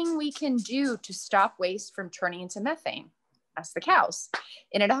nothing we can do to stop waste from turning into methane. That's the cows.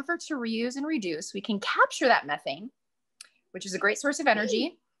 In an effort to reuse and reduce, we can capture that methane, which is a great source of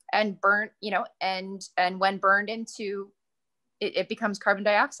energy, and burn, and when burned into it becomes carbon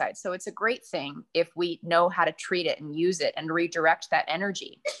dioxide. So it's a great thing if we know how to treat it and use it and redirect that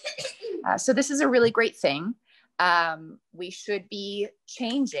energy. So this is a really great thing. We should be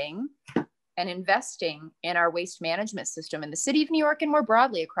changing and investing in our waste management system in the city of New York and more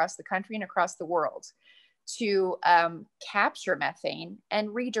broadly across the country and across the world to capture methane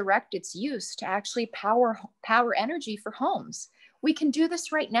and redirect its use to actually power energy for homes. We can do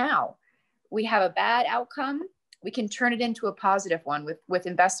this right now. We have a bad outcome. We can turn it into a positive one with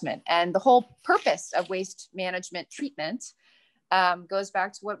investment. And the whole purpose of waste management treatment goes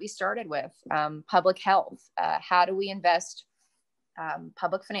back to what we started with, public health. How do we invest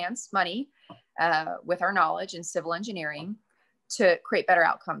public finance money with our knowledge in civil engineering to create better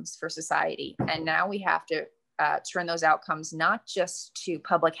outcomes for society? And now we have to turn those outcomes not just to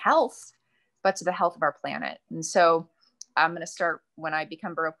public health, but to the health of our planet. And so I'm going to start when I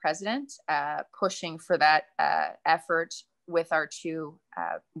become borough president, pushing for that effort with our 2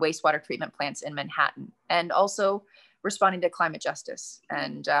 wastewater treatment plants in Manhattan, and also responding to climate justice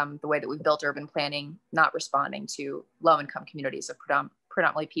and the way that we've built urban planning, not responding to low-income communities of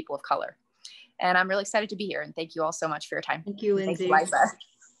predominantly people of color. And I'm really excited to be here. And thank you all so much for your time. Thank you, Lindsay. Thanks, Liza.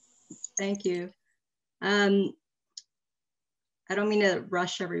 Thank you. I don't mean to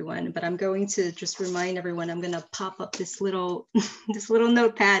rush everyone, but I'm going to just remind everyone, I'm going to pop up this little, this little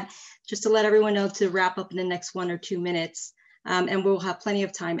notepad just to let everyone know to wrap up in the next 1 or 2 minutes. And we'll have plenty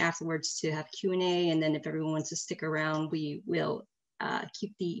of time afterwards to have Q&A. And then if everyone wants to stick around, we will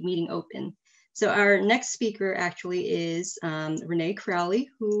keep the meeting open. So our next speaker actually is Renee Crowley,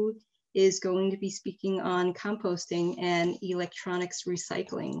 who is going to be speaking on composting and electronics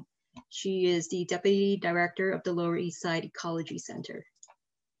recycling. She is the Deputy Director of the Lower East Side Ecology Center.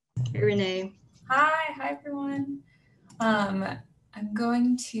 Hey, Renee. Hi everyone. I'm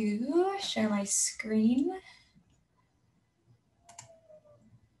going to share my screen.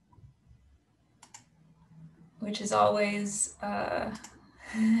 Which is always, I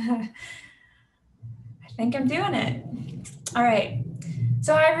think I'm doing it. All right.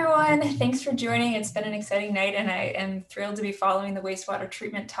 So hi everyone, thanks for joining. It's been an exciting night and I am thrilled to be following the wastewater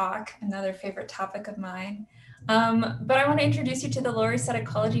treatment talk, another favorite topic of mine. But I want to introduce you to the Lower East Side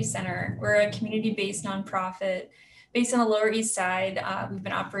Ecology Center. We're a community-based nonprofit based on the Lower East Side. We've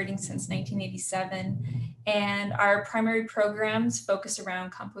been operating since 1987 and our primary programs focus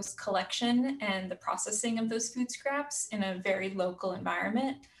around compost collection and the processing of those food scraps in a very local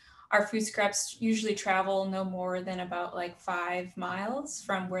environment. Our food scraps usually travel no more than about 5 miles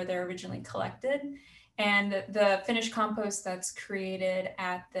from where they're originally collected. And the finished compost that's created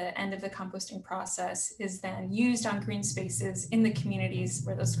at the end of the composting process is then used on green spaces in the communities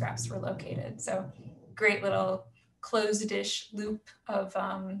where those scraps were located. So great little closed-ish loop of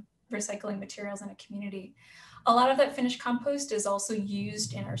recycling materials in a community. A lot of that finished compost is also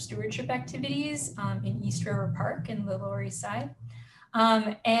used in our stewardship activities in East River Park in the Lower East Side.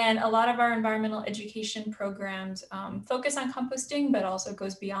 And a lot of our environmental education programs focus on composting, but also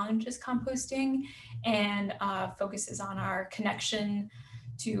goes beyond just composting and focuses on our connection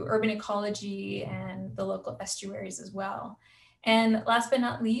to urban ecology and the local estuaries as well. And last but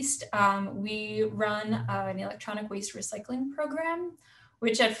not least, we run an electronic waste recycling program,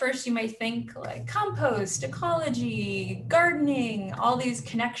 which at first you might think compost, ecology, gardening, all these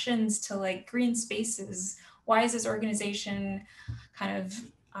connections to green spaces. Why is this organization kind of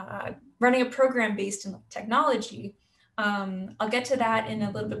running a program based in technology? I'll get to that in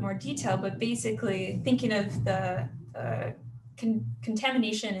a little bit more detail, but basically thinking of the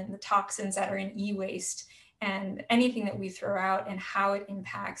contamination and the toxins that are in e-waste and anything that we throw out and how it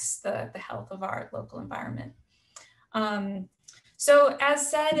impacts the health of our local environment. So as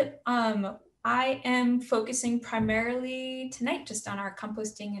said, I am focusing primarily tonight just on our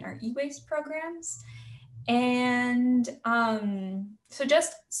composting and our e-waste programs. And so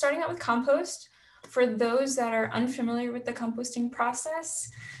just starting out with compost, for those that are unfamiliar with the composting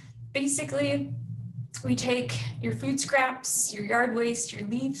process, basically we take your food scraps, your yard waste, your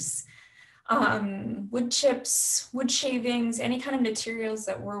leaves, wood chips, wood shavings, any kind of materials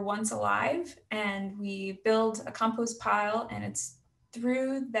that were once alive, and we build a compost pile, and it's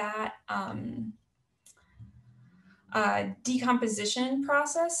through that decomposition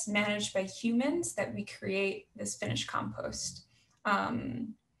process managed by humans that we create this finished compost.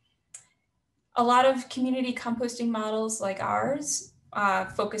 A lot of community composting models like ours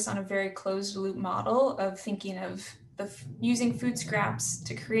focus on a very closed loop model of thinking of using food scraps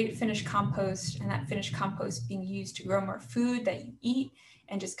to create finished compost, and that finished compost being used to grow more food that you eat,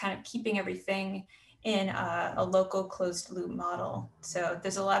 and just kind of keeping everything in a local closed loop model. So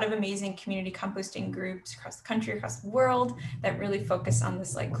there's a lot of amazing community composting groups across the country, across the world, that really focus on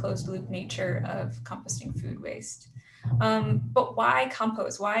this like closed loop nature of composting food waste. But why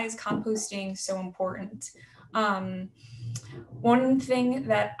compost? Why is composting so important? One thing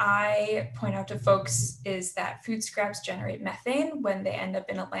that I point out to folks is that food scraps generate methane when they end up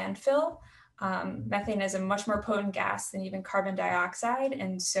in a landfill. Methane is a much more potent gas than even carbon dioxide.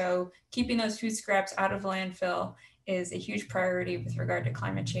 And so keeping those food scraps out of landfill is a huge priority with regard to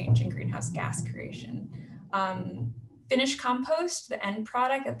climate change and greenhouse gas creation. Finished compost, the end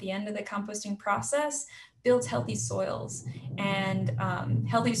product at the end of the composting process, builds healthy soils. And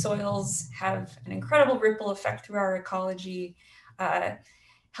healthy soils have an incredible ripple effect through our ecology.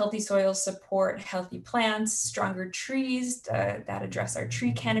 Healthy soils support healthy plants, stronger trees that address our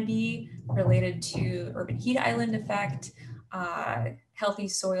tree canopy related to urban heat island effect. Healthy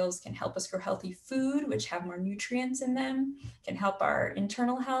soils can help us grow healthy food, which have more nutrients in them, can help our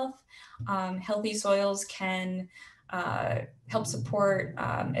internal health. Healthy soils can help support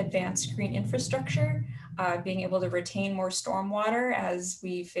advanced green infrastructure, being able to retain more stormwater as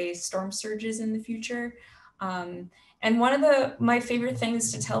we face storm surges in the future. And one of my favorite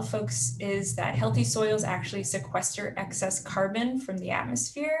things to tell folks is that healthy soils actually sequester excess carbon from the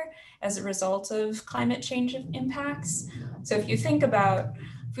atmosphere as a result of climate change impacts. So if you think about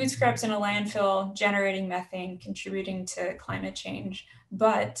food scraps in a landfill generating methane, contributing to climate change,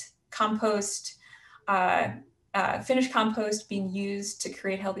 but compost, finished compost being used to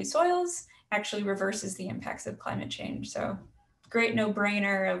create healthy soils actually reverses the impacts of climate change. So great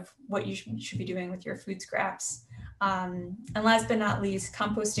no-brainer of what you should be doing with your food scraps. And last but not least,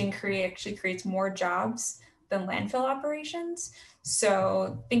 composting actually creates more jobs than landfill operations.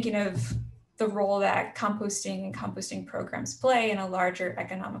 So thinking of the role that composting and composting programs play in a larger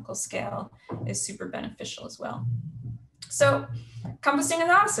economical scale is super beneficial as well. So composting is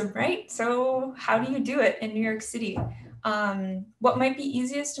awesome, right? So how do you do it in New York City? What might be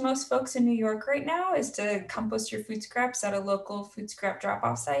easiest to most folks in New York right now is to compost your food scraps at a local food scrap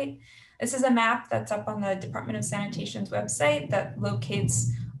drop-off site. This is a map that's up on the Department of Sanitation's website that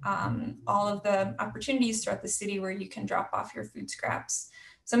locates all of the opportunities throughout the city where you can drop off your food scraps.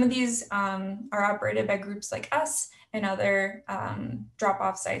 Some of these are operated by groups like us, and other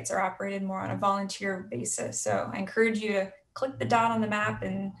drop-off sites are operated more on a volunteer basis. So I encourage you to click the dot on the map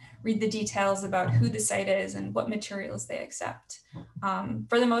and read the details about who the site is and what materials they accept.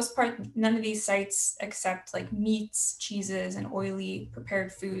 For the most part, none of these sites accept like meats, cheeses, and oily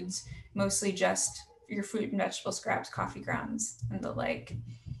prepared foods, mostly just your fruit and vegetable scraps, coffee grounds, and the like.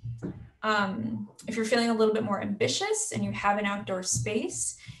 If you're feeling a little bit more ambitious and you have an outdoor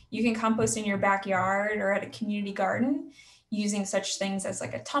space, you can compost in your backyard or at a community garden using such things as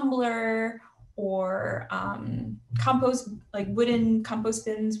like a tumbler or compost, like wooden compost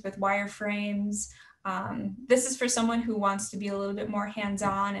bins with wire frames. This is for someone who wants to be a little bit more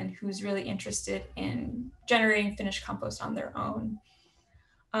hands-on and who's really interested in generating finished compost on their own.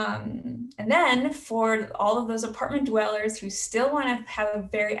 And then for all of those apartment dwellers who still want to have a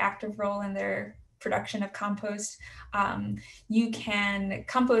very active role in their production of compost, you can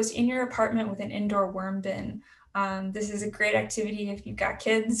compost in your apartment with an indoor worm bin. This is a great activity if you've got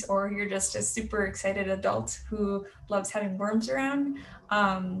kids or you're just a super excited adult who loves having worms around.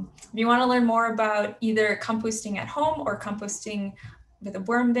 If you want to learn more about either composting at home or composting with a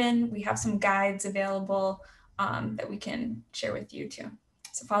worm bin, we have some guides available that we can share with you too.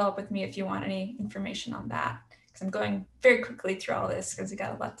 So follow up with me if you want any information on that, because I'm going very quickly through all this because we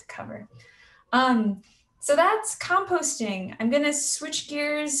got a lot to cover. So that's composting. I'm going to switch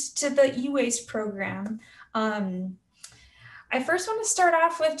gears to the e-waste program. I first want to start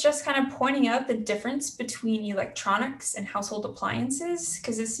off with just kind of pointing out the difference between electronics and household appliances,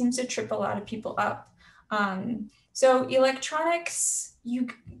 because it seems to trip a lot of people up. So electronics,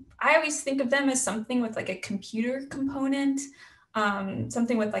 I always think of them as something with like a computer component.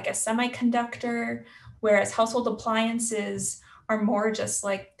 something with like a semiconductor, whereas household appliances are more just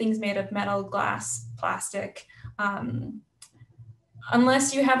like things made of metal, glass, plastic.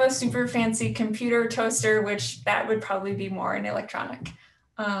 Unless you have a super fancy computer toaster, which that would probably be more an electronic.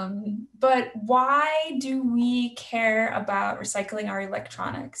 But why do we care about recycling our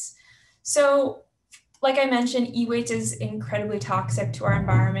electronics? So like I mentioned, e-waste is incredibly toxic to our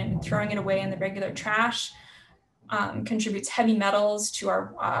environment, and throwing it away in the regular trash contributes heavy metals to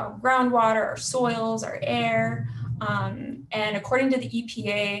our groundwater, our soils, our air. And according to the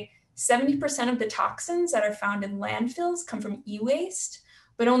EPA, 70% of the toxins that are found in landfills come from e-waste,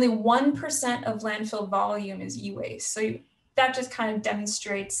 but only 1% of landfill volume is e-waste. So that just kind of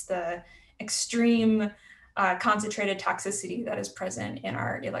demonstrates the extreme concentrated toxicity that is present in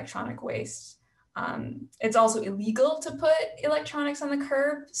our electronic waste. It's also illegal to put electronics on the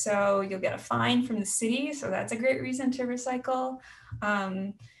curb, so you'll get a fine from the city. So that's a great reason to recycle.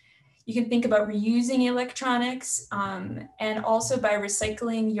 You can think about reusing electronics, and also by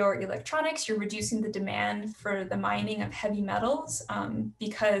recycling your electronics, you're reducing the demand for the mining of heavy metals,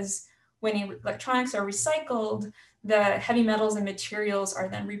 because when electronics are recycled, the heavy metals and materials are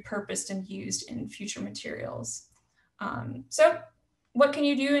then repurposed and used in future materials. So what can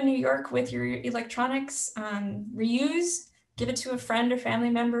you do in New York with your electronics? Reuse, give it to a friend or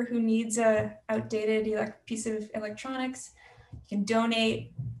family member who needs a outdated piece of electronics. You can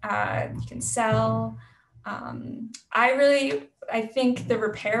donate, you can sell. I think the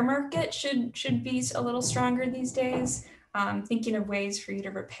repair market should be a little stronger these days. Thinking of ways for you to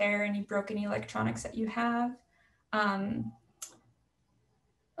repair any broken electronics that you have. Oh,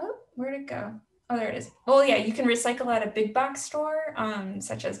 where'd it go? Oh, there it is. Well, yeah, you can recycle at a big box store,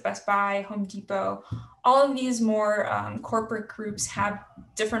 such as Best Buy, Home Depot. All of these more corporate groups have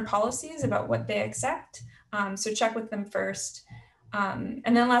different policies about what they accept. So check with them first. And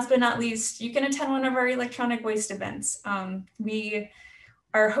then last but not least, you can attend one of our electronic waste events. We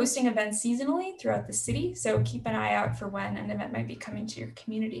are hosting events seasonally throughout the city, so keep an eye out for when an event might be coming to your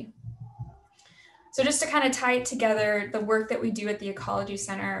community. So just to kind of tie it together, the work that we do at the Ecology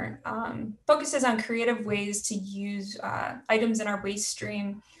Center focuses on creative ways to use items in our waste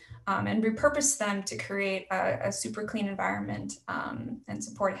stream and repurpose them to create a super clean environment and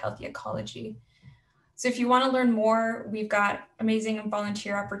support a healthy ecology. So if you want to learn more, we've got amazing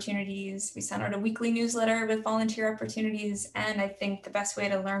volunteer opportunities. We send out a weekly newsletter with volunteer opportunities. And I think the best way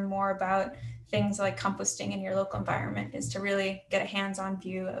to learn more about things like composting in your local environment is to really get a hands-on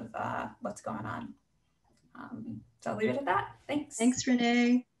view of what's going on. So I'll leave it at that. Thanks. Thanks,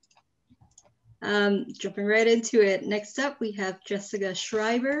 Renee. Jumping right into it. Next up, we have Jessica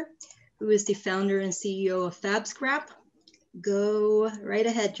Schreiber, who is the founder and CEO of FabScrap. Go right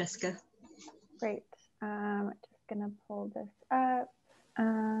ahead, Jessica. Great. Just gonna pull this up.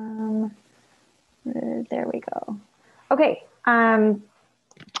 There we go. Okay.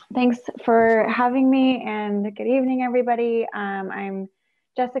 Thanks for having me, and good evening, everybody. I'm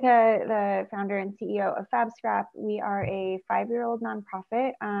Jessica, the founder and CEO of FabScrap. We are a 5-year-old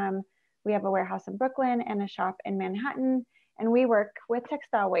nonprofit. We have a warehouse in Brooklyn and a shop in Manhattan, and we work with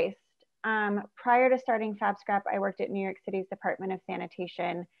textile waste. Prior to starting FabScrap, I worked at New York City's Department of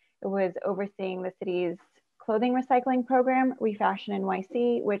Sanitation. It was overseeing the city's clothing recycling program,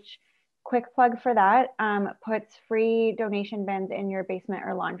 reFashionNYC, which, quick plug for that, puts free donation bins in your basement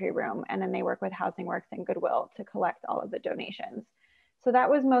or laundry room. And then they work with Housing Works and Goodwill to collect all of the donations. So that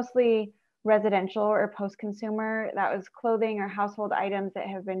was mostly residential or post-consumer. That was clothing or household items that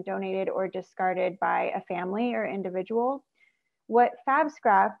have been donated or discarded by a family or individual. What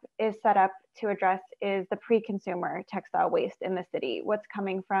FabScrap is set up to address is the pre-consumer textile waste in the city, what's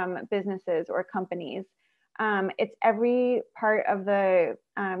coming from businesses or companies. It's every part of the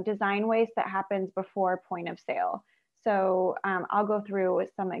design waste that happens before point of sale. So I'll go through with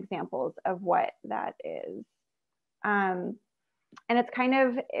some examples of what that is. And it's kind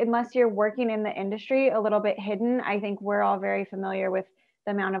of, unless you're working in the industry, a little bit hidden. I think we're all very familiar with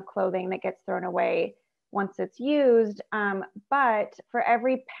the amount of clothing that gets thrown away once it's used. But for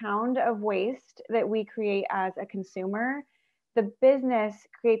every pound of waste that we create as a consumer, the business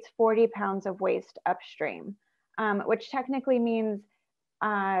creates 40 pounds of waste upstream, which technically means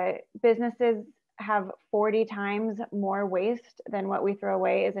businesses have 40 times more waste than what we throw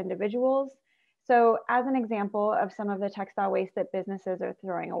away as individuals. So as an example of some of the textile waste that businesses are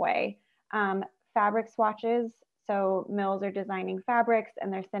throwing away, fabric swatches. So mills are designing fabrics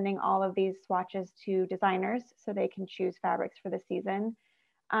and they're sending all of these swatches to designers so they can choose fabrics for the season.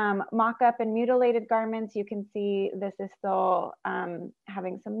 Mock-up and mutilated garments, you can see this is still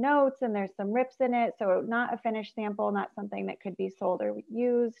having some notes and there's some rips in it. So not a finished sample, not something that could be sold or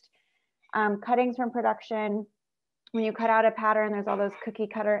used. Cuttings from production. When you cut out a pattern, there's all those cookie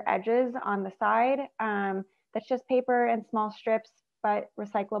cutter edges on the side. That's just paper and small strips, but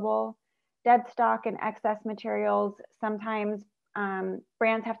recyclable. Dead stock and excess materials. Sometimes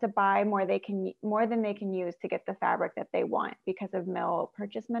brands have to buy more than they can use to get the fabric that they want because of mill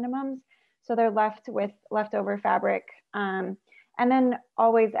purchase minimums. So they're left with leftover fabric. And then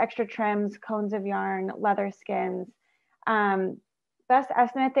always extra trims, cones of yarn, leather skins. Best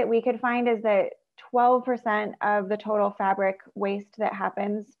estimate that we could find is that 12% of the total fabric waste that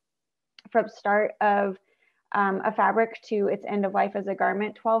happens from start of a fabric to its end of life as a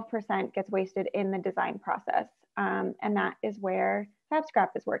garment, 12% gets wasted in the design process. And that is where FabScrap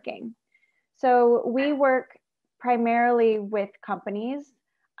is working. So we work primarily with companies,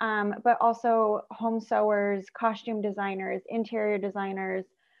 but also home sewers, costume designers, interior designers,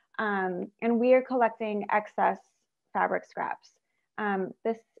 and we are collecting excess fabric scraps.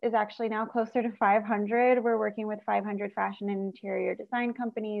 This is actually now closer to 500. We're working with 500 fashion and interior design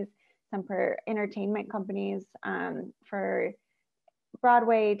companies, some for entertainment companies, for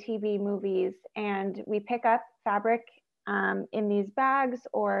Broadway, TV, movies, and we pick up fabric in these bags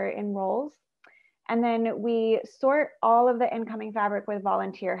or in rolls. And then we sort all of the incoming fabric with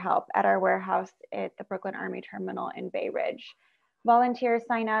volunteer help at our warehouse at the Brooklyn Army Terminal in Bay Ridge. Volunteers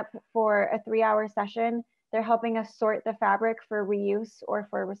sign up for a 3-hour session. They're helping us sort the fabric for reuse or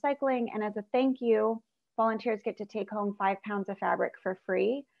for recycling. And as a thank you, volunteers get to take home 5 pounds of fabric for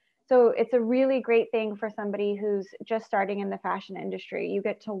free. So it's a really great thing for somebody who's just starting in the fashion industry. You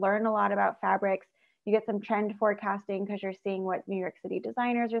get to learn a lot about fabrics. You get some trend forecasting because you're seeing what New York City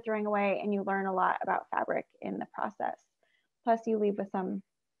designers are throwing away, and you learn a lot about fabric in the process. Plus you leave with some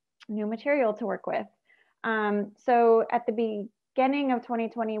new material to work with. So at the beginning of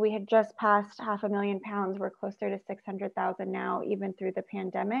 2020, we had just passed 500,000 pounds. We're closer to 600,000 now, even through the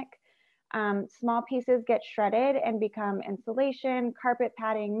pandemic. Small pieces get shredded and become insulation, carpet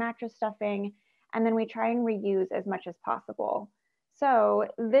padding, mattress stuffing, and then we try and reuse as much as possible. So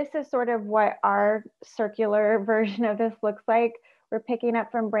this is sort of what our circular version of this looks like. We're picking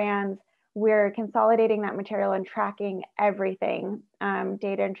up from brands, we're consolidating that material and tracking everything.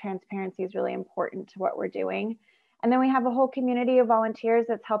 Data and transparency is really important to what we're doing. And then we have a whole community of volunteers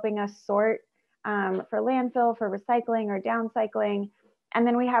that's helping us sort for landfill, for recycling or downcycling. And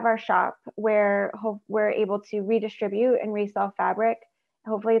then we have our shop where we're able to redistribute and resell fabric.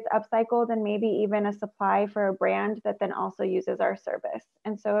 Hopefully it's upcycled and maybe even a supply for a brand that then also uses our service.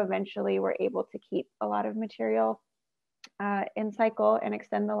 And so eventually we're able to keep a lot of material in cycle and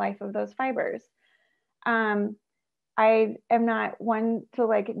extend the life of those fibers. I am not one to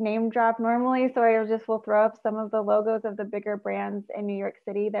like name drop normally, so I just will throw up some of the logos of the bigger brands in New York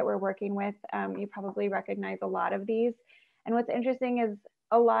City that we're working with. You probably recognize a lot of these. And what's interesting is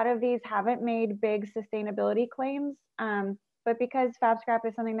a lot of these haven't made big sustainability claims, but because FabScrap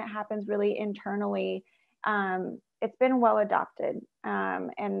is something that happens really internally, it's been well adopted.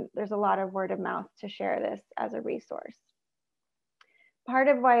 And there's a lot of word of mouth to share this as a resource. Part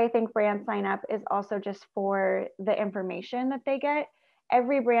of why I think brands sign up is also just for the information that they get.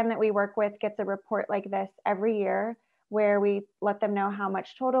 Every brand that we work with gets a report like this every year where we let them know how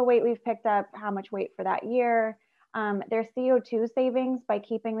much total weight we've picked up, how much weight for that year, their CO2 savings by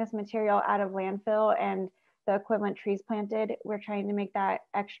keeping this material out of landfill and the equivalent trees planted. We're trying to make that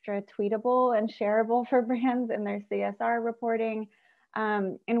extra tweetable and shareable for brands in their CSR reporting.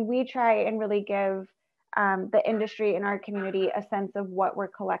 And we try and really give the industry in our community a sense of what we're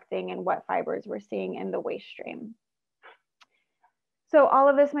collecting and what fibers we're seeing in the waste stream. So all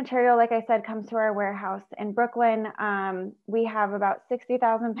of this material, like I said, comes to our warehouse in Brooklyn. We have about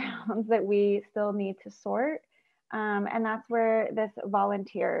 60,000 pounds that we still need to sort. And that's where this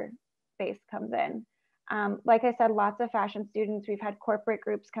volunteer base comes in. Like I said, lots of fashion students. We've had corporate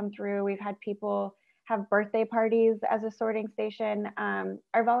groups come through. We've had people have birthday parties as a sorting station.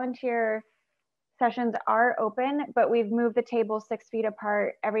 Our volunteer sessions are open, but we've moved the tables 6 feet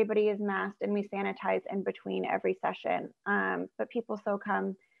apart. Everybody is masked and we sanitize in between every session. But people still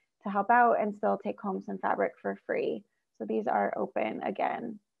come to help out and still take home some fabric for free. So these are open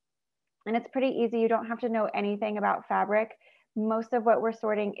again. And it's pretty easy. You don't have to know anything about fabric. Most of what we're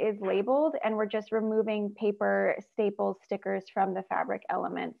sorting is labeled and we're just removing paper, staples, stickers from the fabric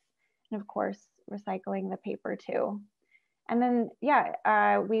elements. And of course, recycling the paper too. And then,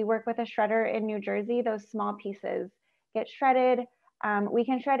 yeah, we work with a shredder in New Jersey. Those small pieces get shredded. We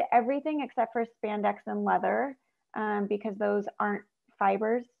can shred everything except for spandex and leather because those aren't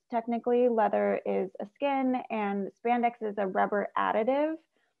fibers. Technically, leather is a skin and spandex is a rubber additive.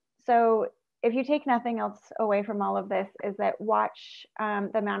 So if you take nothing else away from all of this, is that watch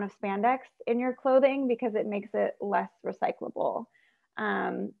the amount of spandex in your clothing, because it makes it less recyclable.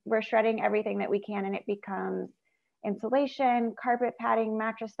 We're shredding everything that we can, and it becomes insulation, carpet padding,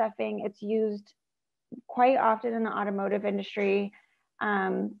 mattress stuffing. It's used quite often in the automotive industry,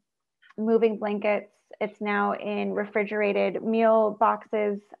 moving blankets. It's now in refrigerated meal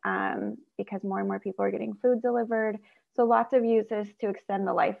boxes because more and more people are getting food delivered. So lots of uses to extend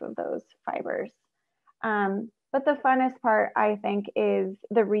the life of those fibers. But the funnest part, I think, is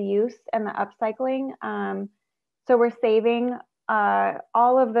the reuse and the upcycling. So we're saving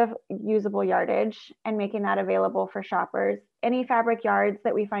all of the usable yardage and making that available for shoppers. Any fabric yards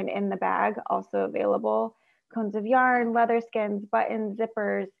that we find in the bag, also available. Cones of yarn, leather skins, buttons,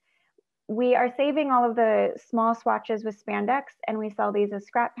 zippers. We are saving all of the small swatches with spandex, and we sell these as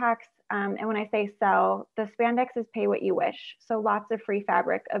scrap packs. And when I say sell, the spandex is pay what you wish. So lots of free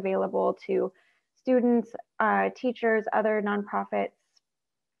fabric available to students, teachers, other nonprofits.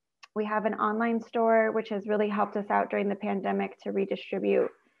 We have an online store, which has really helped us out during the pandemic to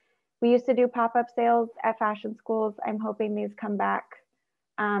redistribute. We used to do pop-up sales at fashion schools. I'm hoping these come back.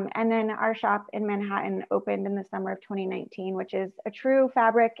 And then our shop in Manhattan opened in the summer of 2019, which is a true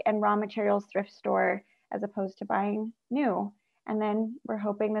fabric and raw materials thrift store as opposed to buying new. And then we're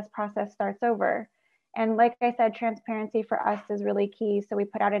hoping this process starts over. And like I said, transparency for us is really key. So we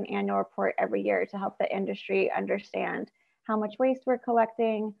put out an annual report every year to help the industry understand how much waste we're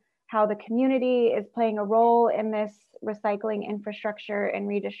collecting, how the community is playing a role in this recycling infrastructure and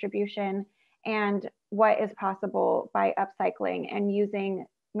redistribution, and what is possible by upcycling and using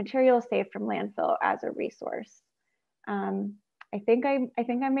materials saved from landfill as a resource. I think I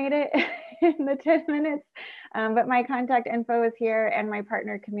made it in the 10 minutes, but my contact info is here, and my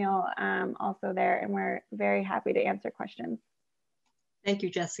partner Camille also there, and we're very happy to answer questions. Thank you,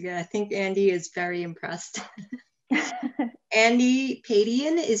 Jessica. I think Andy is very impressed. Andy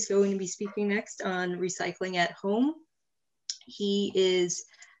Padian is going to be speaking next on recycling at home. He is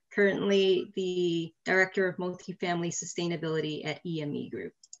currently the Director of Multifamily Sustainability at EME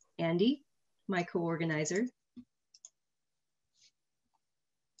Group. Andy, my co-organizer.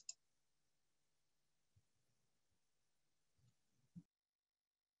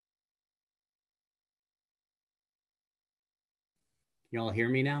 You all hear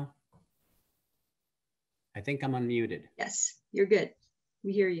me now? I think I'm unmuted. Yes, you're good.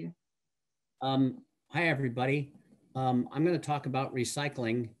 We hear you. Hi, everybody. I'm going to talk about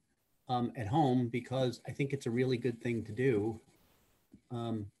recycling at home because I think it's a really good thing to do.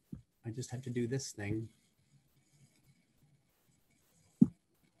 I just have to do this thing.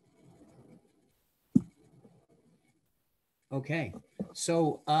 Okay,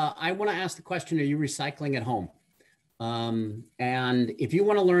 so I want to ask the question, are you recycling at home? And if you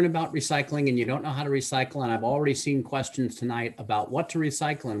want to learn about recycling and you don't know how to recycle, and I've already seen questions tonight about what to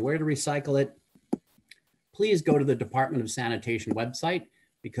recycle and where to recycle it, please go to the Department of Sanitation website,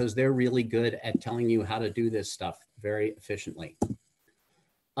 because they're really good at telling you how to do this stuff very efficiently.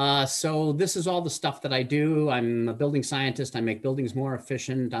 So this is all the stuff that I do. I'm a building scientist. I make buildings more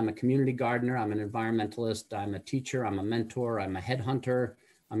efficient. I'm a community gardener. I'm an environmentalist. I'm a teacher. I'm a mentor. I'm a headhunter.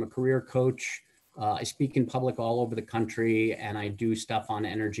 I'm a career coach. I speak in public all over the country, and I do stuff on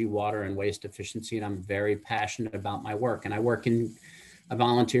energy, water, and waste efficiency. And I'm very passionate about my work. And I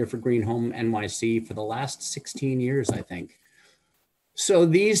volunteer for GreenHomeNYC for the last 16 years, I think. So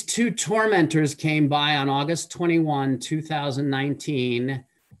these two tormentors came by on August 21, 2019,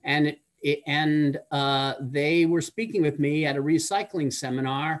 and they were speaking with me at a recycling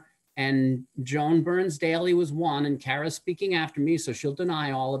seminar, and Joan Burns Daly was one, and Kara's speaking after me, so she'll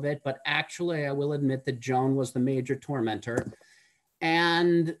deny all of it, but actually I will admit that Joan was the major tormentor.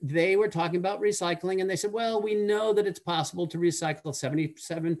 And they were talking about recycling, and they said, well, we know that it's possible to recycle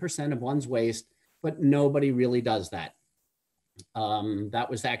 77% of one's waste, but nobody really does that. That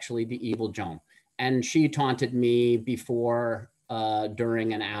was actually the evil Joan. And she taunted me before,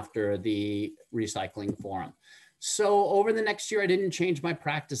 during, and after the recycling forum. So over the next year, I didn't change my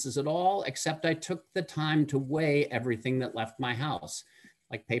practices at all, except I took the time to weigh everything that left my house,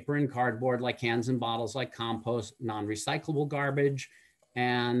 like paper and cardboard, like cans and bottles, like compost, non-recyclable garbage.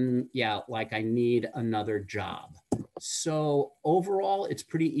 And yeah, like I need another job. So overall, it's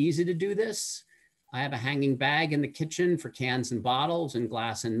pretty easy to do this. I have a hanging bag in the kitchen for cans and bottles and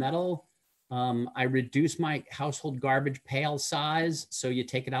glass and metal. I reduce my household garbage pail size, so you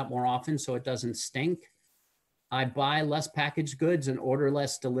take it out more often so it doesn't stink. I buy less packaged goods and order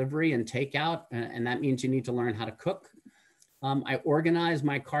less delivery and takeout, and that means you need to learn how to cook. I organize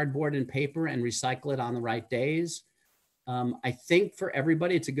my cardboard and paper and recycle it on the right days. I think for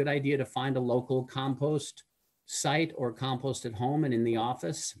everybody, it's a good idea to find a local compost site or compost at home and in the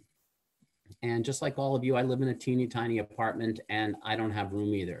office. And just like all of you, I live in a teeny tiny apartment and I don't have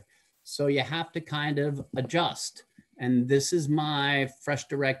room either. So you have to kind of adjust. And this is my Fresh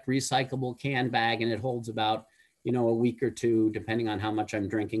Direct recyclable can bag, and it holds about, you know, a week or two, depending on how much I'm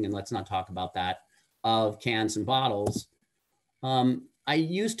drinking, and let's not talk about that, of cans and bottles. I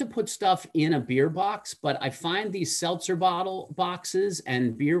used to put stuff in a beer box, but I find these seltzer bottle boxes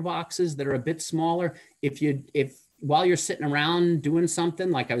and beer boxes that are a bit smaller. If while you're sitting around doing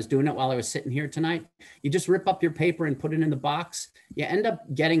something, like I was doing it while I was sitting here tonight, you just rip up your paper and put it in the box. You end up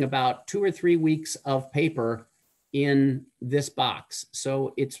getting about 2 or 3 weeks of paper in this box.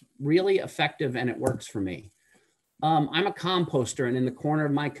 So it's really effective and it works for me. I'm a composter, and in the corner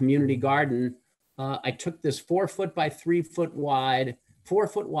of my community garden, I took this 4 foot by 3 foot wide, 4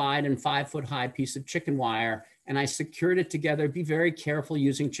 foot wide and 5 foot high piece of chicken wire, and I secured it together. Be very careful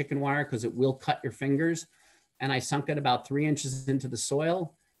using chicken wire because it will cut your fingers. And I sunk it about 3 inches into the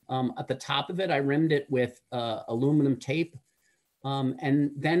soil. At the top of it, I rimmed it with aluminum tape.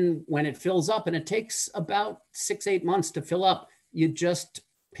 And then when it fills up, and it takes about 6-8 months to fill up, you just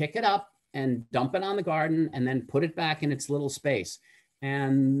pick it up and dump it on the garden and then put it back in its little space.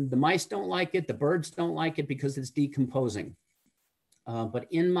 And the mice don't like it, the birds don't like it because it's decomposing. But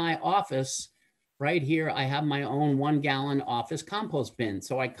in my office, right here, I have my own 1 gallon office compost bin.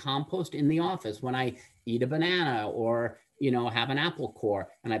 So I compost in the office when I eat a banana or, you know, have an apple core,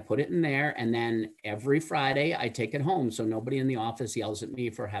 and I put it in there. And then every Friday I take it home. So nobody in the office yells at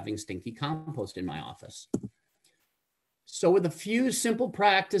me for having stinky compost in my office. So with a few simple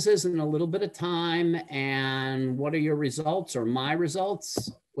practices and a little bit of time, and what are your results or my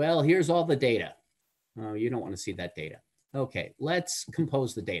results? Well, here's all the data. Oh, you don't want to see that data. Okay, let's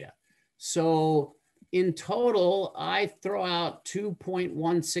compose the data. So in total, I throw out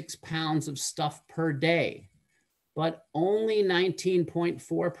 2.16 pounds of stuff per day, but only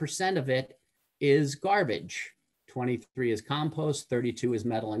 19.4% of it is garbage. 23 is compost, 32 is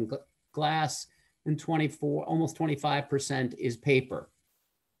metal and glass, and 24, almost 25% is paper.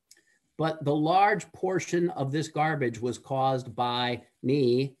 But the large portion of this garbage was caused by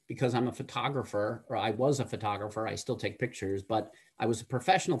me, because I'm a photographer, or I was a photographer. I still take pictures, but I was a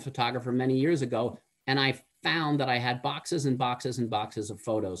professional photographer many years ago. And I found that I had boxes and boxes and boxes of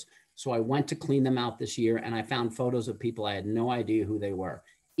photos. So I went to clean them out this year, and I found photos of people I had no idea who they were.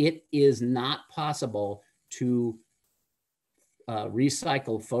 It is not possible to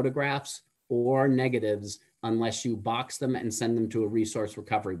recycle photographs or negatives unless you box them and send them to a resource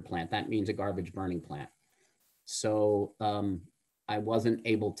recovery plant. That means a garbage burning plant. So I wasn't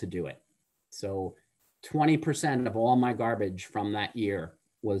able to do it. So 20% of all my garbage from that year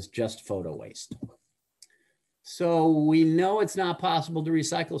was just photo waste. So we know it's not possible to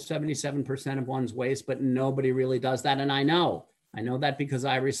recycle 77% of one's waste, but nobody really does that. And I know that because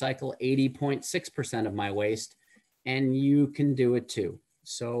I recycle 80.6% of my waste, and you can do it too.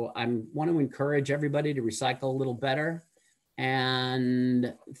 So I want to encourage everybody to recycle a little better,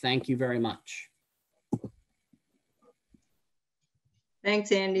 and thank you very much.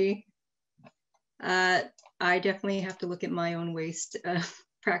 Thanks, Andy. I definitely have to look at my own waste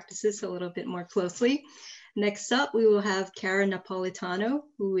practices a little bit more closely. Next up, we will have Cara Napolitano,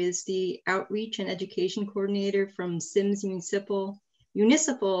 who is the Outreach and Education Coordinator from Sims Municipal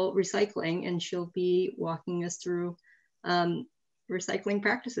Recycling, and she'll be walking us through recycling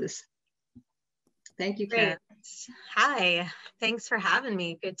practices. Thank you, Cara. Hi, thanks for having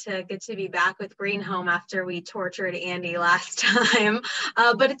me. Good to be back with Green Home after we tortured Andy last time,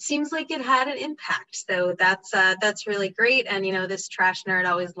 but it seems like it had an impact. So that's really great. And you know, this trash nerd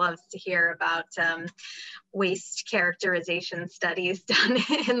always loves to hear about waste characterization studies done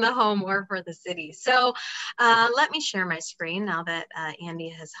in the home or for the city. So let me share my screen now that Andy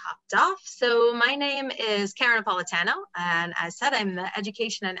has hopped off. So my name is Cara Napolitano, and as said, I'm the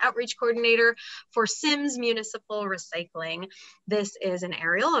Education and Outreach Coordinator for Sims Municipal Recycling. This is an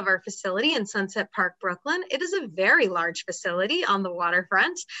aerial of our facility in Sunset Park, Brooklyn. It is a very large facility on the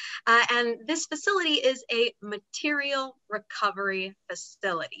waterfront, and this facility is a material recovery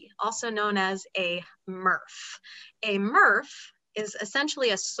facility, also known as a MRF. A MRF is essentially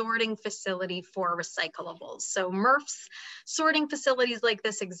a sorting facility for recyclables. So MRFs, sorting facilities like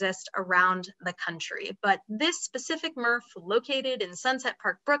this exist around the country, but this specific MRF located in Sunset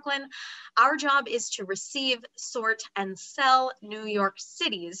Park, Brooklyn, our job is to receive, sort, and sell New York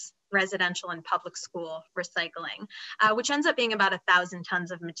City's residential and public school recycling, which ends up being about 1,000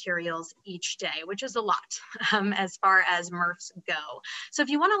 tons of materials each day, which is a lot as far as MRFs go. So if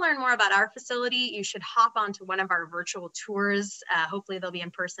you want to learn more about our facility, you should hop onto one of our virtual tours. Hopefully they'll be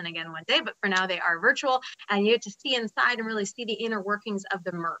in person again one day, but for now they are virtual, and you get to see inside and really see the inner workings of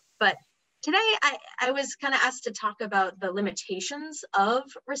the MRF. But today, I was kind of asked to talk about the limitations of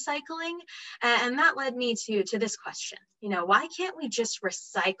recycling, and that led me to this question. You know, why can't we just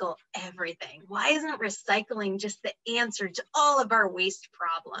recycle everything? Why isn't recycling just the answer to all of our waste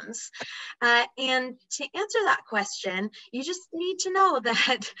problems? And to answer that question, you just need to know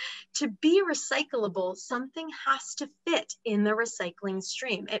that to be recyclable, something has to fit in the recycling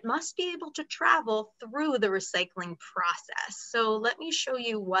stream. It must be able to travel through the recycling process. So let me show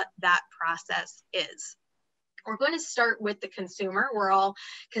you what that process is. We're going to start with the consumer. We're all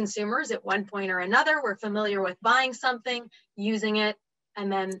consumers at one point or another. We're familiar with buying something, using it, and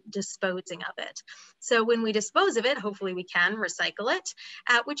then disposing of it. So when we dispose of it, hopefully we can recycle it,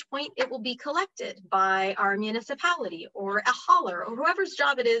 at which point it will be collected by our municipality or a hauler or whoever's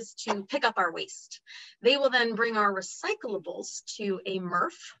job it is to pick up our waste. They will then bring our recyclables to a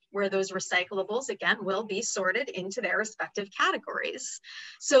MRF, where those recyclables, again, will be sorted into their respective categories.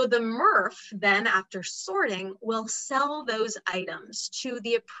 So the MRF then, after sorting, will sell those items to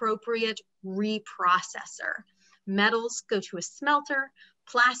the appropriate reprocessor. Metals go to a smelter,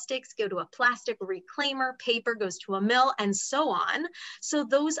 plastics go to a plastic reclaimer, paper goes to a mill, and so on. So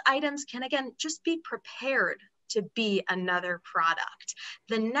those items can, again, just be prepared to be another product.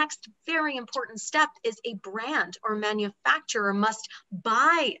 The next very important step is a brand or manufacturer must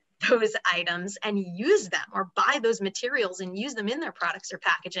buy those items and use them, or buy those materials and use them in their products or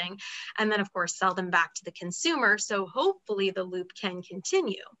packaging, and then of course sell them back to the consumer. So hopefully the loop can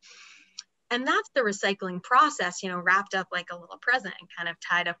continue. And that's the recycling process, you know, wrapped up like a little present and kind of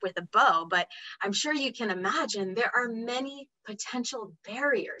tied up with a bow. But I'm sure you can imagine there are many potential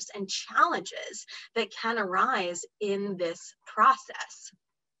barriers and challenges that can arise in this process.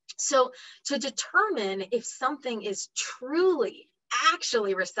 So to determine if something is truly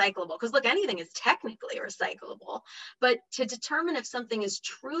actually recyclable, because look, anything is technically recyclable, but to determine if something is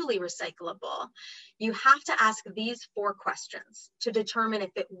truly recyclable, you have to ask these 4 questions to determine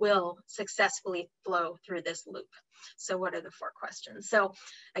if it will successfully flow through this loop. So what are the 4 questions? So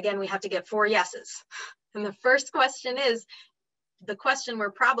again, we have to get 4 yeses. And the first question is, the question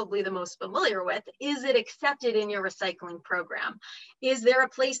we're probably the most familiar with, is it accepted in your recycling program? Is there a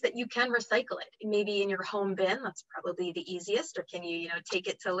place that you can recycle it? Maybe in your home bin, that's probably the easiest, or can you, take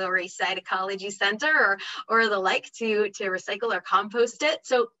it to Lower East Side Ecology Center or the like to recycle or compost it?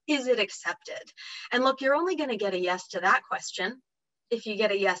 So is it accepted? And look, you're only gonna get a yes to that question if you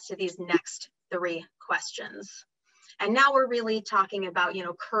get a yes to these next 3 questions. And now we're really talking about,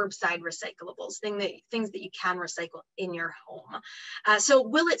 curbside recyclables, things that you can recycle in your home. So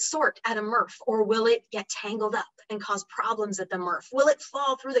will it sort at a MRF, or will it get tangled up and cause problems at the MRF? Will it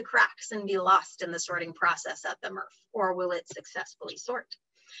fall through the cracks and be lost in the sorting process at the MRF, or will it successfully sort?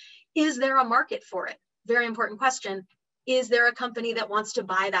 Is there a market for it? Very important question. Is there a company that wants to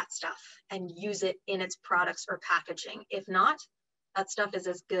buy that stuff and use it in its products or packaging? If not, that stuff is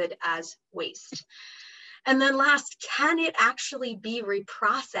as good as waste. And then last, can it actually be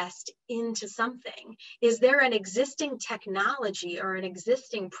reprocessed into something? Is there an existing technology or an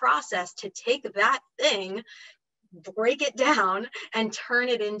existing process to take that thing, break it down, and turn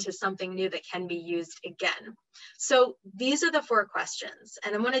it into something new that can be used again? So these are the 4 questions,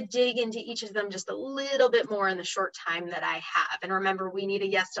 and I'm going to dig into each of them just a little bit more in the short time that I have. And remember, we need a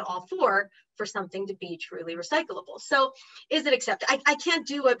yes to all 4 for something to be truly recyclable. So is it accepted? I can't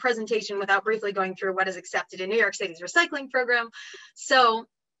do a presentation without briefly going through what is accepted in New York City's recycling program. So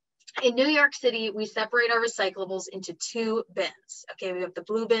in New York City, we separate our recyclables into 2 bins. Okay, we have the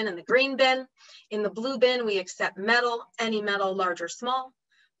blue bin and the green bin. In the blue bin, we accept metal, any metal, large or small,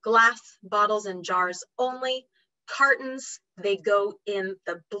 glass, bottles and jars only, cartons, they go in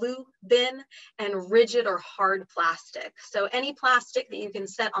the blue bin, and rigid or hard plastic. So any plastic that you can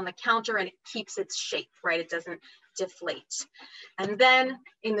set on the counter and it keeps its shape, right? It doesn't deflate. And then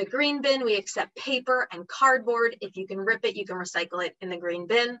in the green bin, we accept paper and cardboard. If you can rip it, you can recycle it in the green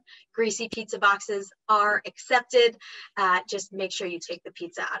bin. Greasy pizza boxes are accepted. Just make sure you take the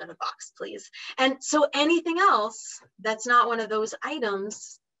pizza out of the box, please. And so anything else that's not one of those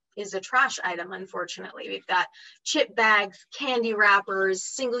items is a trash item, unfortunately. We've got chip bags, candy wrappers,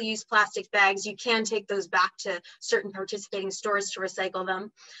 single-use plastic bags. You can take those back to certain participating stores to recycle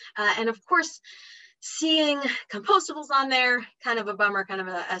them. And of course, seeing compostables on there, kind of a bummer, kind of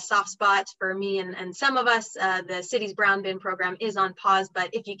a soft spot for me and some of us. The city's brown bin program is on pause, but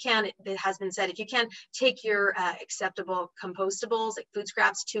if you can, it has been said, if you can, take your acceptable compostables, like food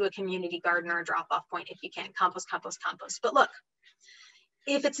scraps, to a community garden or a drop-off point if you can. Compost, compost, compost. But look,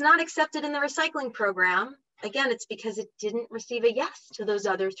 if it's not accepted in the recycling program, again, it's because it didn't receive a yes to those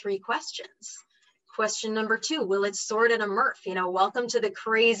other 3 questions. Question number 2, will it sort at a MRF? You know, welcome to the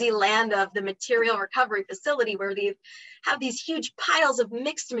crazy land of the material recovery facility where they have these huge piles of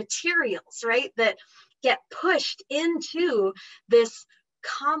mixed materials, right? That get pushed into this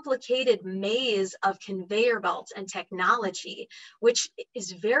complicated maze of conveyor belts and technology, which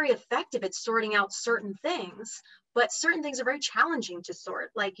is very effective at sorting out certain things, but certain things are very challenging to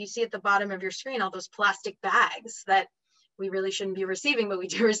sort. Like you see at the bottom of your screen, all those plastic bags that we really shouldn't be receiving, but we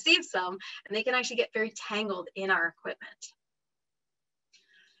do receive some, and they can actually get very tangled in our equipment.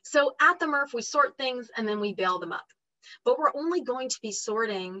 So at the MRF, we sort things and then we bale them up. But we're only going to be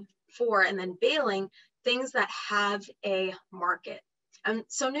sorting for and then baling things that have a market. And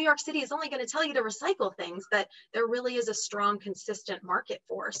so New York City is only going to tell you to recycle things that there really is a strong, consistent market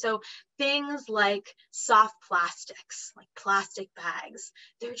for. So things like soft plastics, like plastic bags,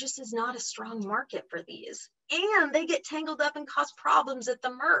 there just is not a strong market for these. And they get tangled up and cause problems at the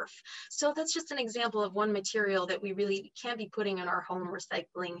MRF. So that's just an example of one material that we really can't be putting in our home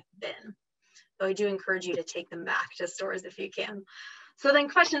recycling bin. Though I do encourage you to take them back to stores if you can. So then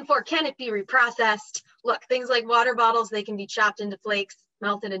question 4, can it be reprocessed? Look, things like water bottles, they can be chopped into flakes,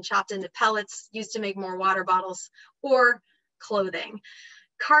 melted and chopped into pellets, used to make more water bottles, or clothing.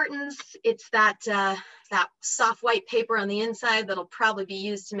 Cartons, it's that soft white paper on the inside that'll probably be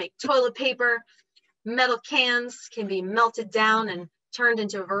used to make toilet paper. Metal cans can be melted down and turned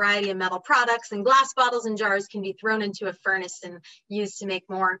into a variety of metal products, and glass bottles and jars can be thrown into a furnace and used to make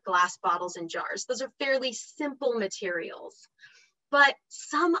more glass bottles and jars. Those are fairly simple materials. But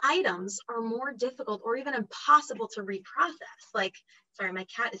some items are more difficult or even impossible to reprocess. Like, sorry, my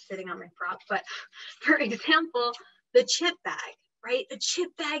cat is sitting on my prop, but for example, the chip bag, right? A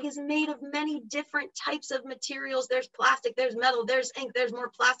chip bag is made of many different types of materials. There's plastic, there's metal, there's ink, there's more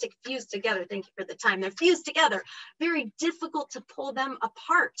plastic fused together. Thank you for the time. They're fused together. Very difficult to pull them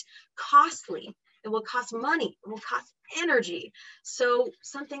apart, costly. It will cost money, it will cost energy. So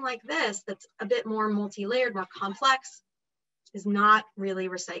something like this that's a bit more multi-layered, more complex, is not really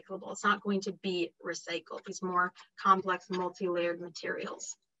recyclable. It's not going to be recycled, these more complex, multi-layered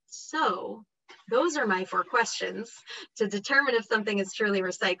materials. So those are my 4 questions to determine if something is truly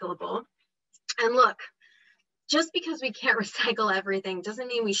recyclable. And look, just because we can't recycle everything doesn't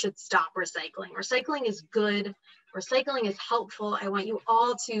mean we should stop recycling. Recycling is good. Recycling is helpful. I want you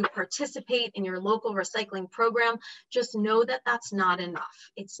all to participate in your local recycling program. Just know that that's not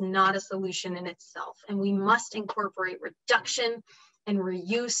enough. It's not a solution in itself. And we must incorporate reduction and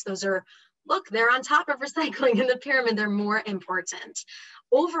reuse. Those are, look, they're on top of recycling in the pyramid. They're more important.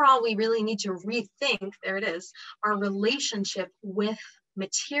 Overall, we really need to rethink, there it is, our relationship with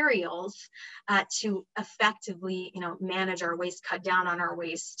materials to effectively, manage our waste, cut down on our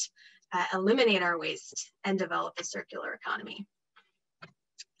waste, eliminate our waste, and develop a circular economy.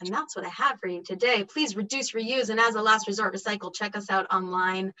 And that's what I have for you today. Please reduce, reuse, and as a last resort, recycle. Check us out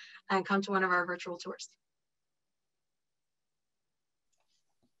online and come to one of our virtual tours.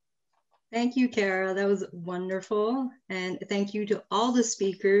 Thank you, Kara. That was wonderful. And thank you to all the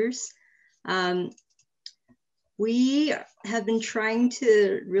speakers. We have been trying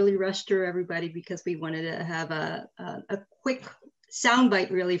to really rush through everybody because we wanted to have a quick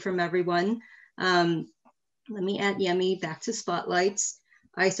soundbite really from everyone. Let me add Yemi back to spotlights.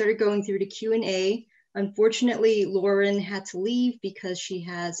 I started going through the Q&A. Unfortunately, Lauren had to leave because she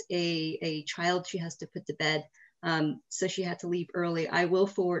has a child she has to put to bed. So she had to leave early. I will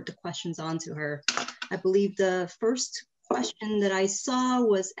forward the questions on to her. I believe the first question that I saw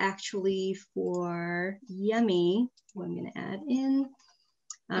was actually for Yemi, who I'm gonna add in.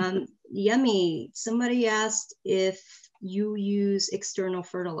 Yemi, somebody asked if you use external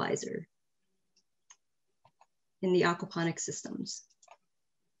fertilizer in the aquaponic systems.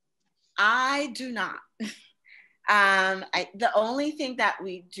 I do not. The only thing that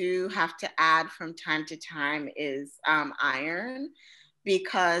we do have to add from time to time is iron,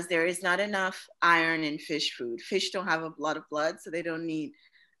 because there is not enough iron in fish food. Fish don't have a lot of blood, so they don't need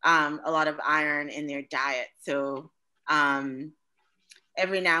a lot of iron in their diet. So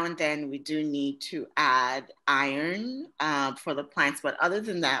every now and then we do need to add iron for the plants, but other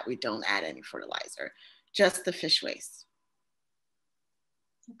than that, we don't add any fertilizer, just the fish waste.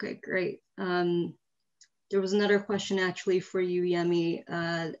 Okay, great. There was another question actually for you, Yemi,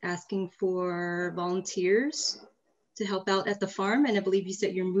 asking for volunteers to help out at the farm. And I believe you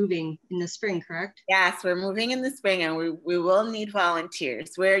said you're moving in the spring, correct? Yes, we're moving in the spring and we will need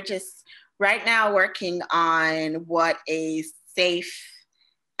volunteers. We're just right now working on what a safe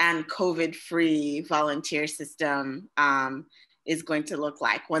and COVID-free volunteer system is going to look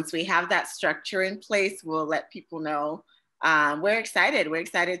like. Once we have that structure in place, we'll let people know. We're excited. We're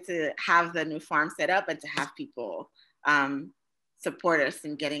excited to have the new farm set up and to have people support us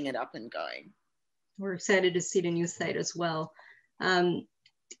in getting it up and going. We're excited to see the new site as well.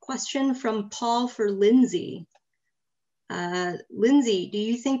 Question from Paul for Lindsay. Lindsay, do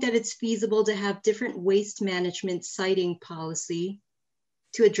you think that it's feasible to have different waste management siting policy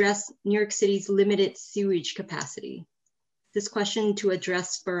to address New York City's limited sewage capacity? This question to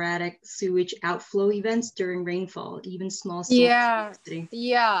address sporadic sewage outflow events during rainfall, even small. Yeah.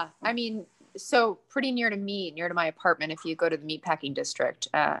 I mean, so pretty near to me, near to my apartment, if you go to the meatpacking district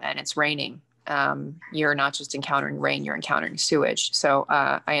and it's raining, you're not just encountering rain, you're encountering sewage. So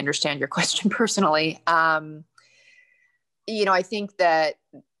I understand your question personally. You know, I think that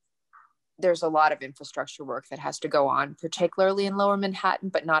there's a lot of infrastructure work that has to go on, particularly in Lower Manhattan,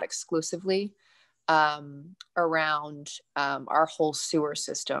 but not exclusively, around our whole sewer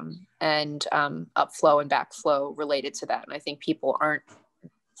system and upflow and backflow related to that. And I think people aren't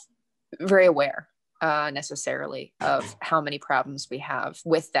very aware necessarily of how many problems we have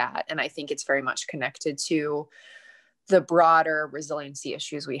with that. And I think it's very much connected to the broader resiliency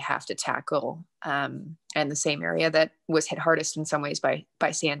issues we have to tackle, and the same area that was hit hardest in some ways by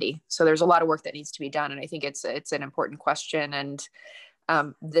Sandy. So there's a lot of work that needs to be done. And I think it's an important question. And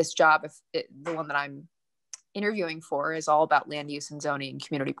this job, the one that I'm interviewing for, is all about land use and zoning and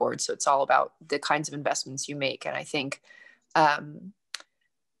community boards. So it's all about the kinds of investments you make. And I think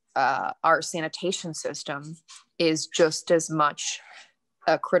our sanitation system is just as much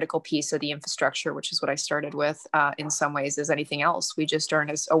a critical piece of the infrastructure, which is what I started with, in some ways, as anything else. We just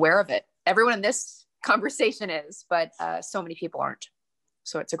aren't as aware of it. Everyone in this conversation is, but so many people aren't.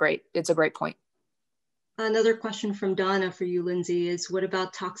 So it's a great point. Another question from Donna for you, Lindsay, is what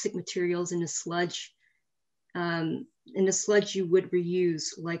about toxic materials in the sludge? In the sludge you would reuse,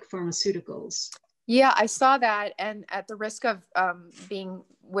 like pharmaceuticals? Yeah, I saw that. And at the risk of being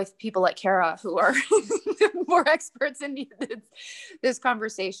with people like Kara, who are more experts in this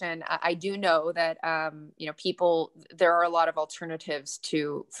conversation, I do know that, there are a lot of alternatives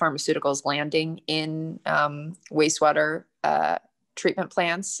to pharmaceuticals landing in wastewater treatment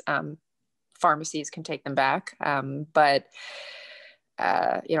plants. Pharmacies can take them back. But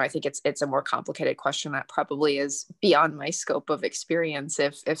I think it's a more complicated question that probably is beyond my scope of experience.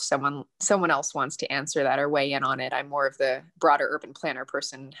 If someone else wants to answer that or weigh in on it, I'm more of the broader urban planner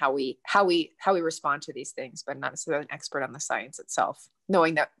person, how we respond to these things, but not necessarily an expert on the science itself,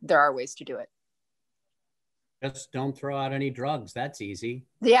 knowing that there are ways to do it. Just don't throw out any drugs. That's easy.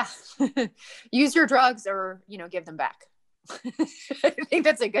 Yeah. Use your drugs or, give them back. I think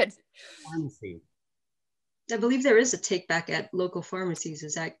that's a good pharmacy. I believe there is a take back at local pharmacies.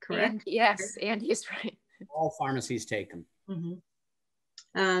 Is that correct? And yes, and he's right. All pharmacies take them.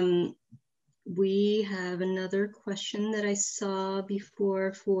 Mm-hmm. We have another question that I saw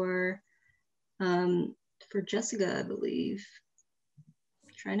before for Jessica, I believe.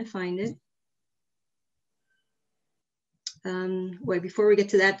 I'm trying to find it. Wait, before we get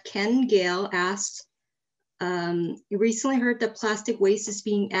to that, Ken Gale asked, you recently heard that plastic waste is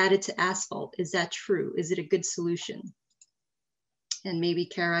being added to asphalt. Is that true? Is it a good solution? And maybe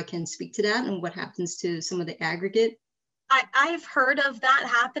Kara can speak to that and what happens to some of the aggregate. I've heard of that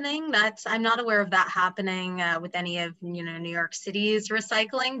happening. I'm not aware of that happening with any of New York City's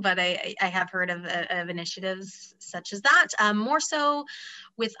recycling, but I have heard of initiatives such as that. More so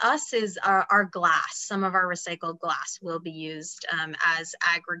with us is our glass. Some of our recycled glass will be used as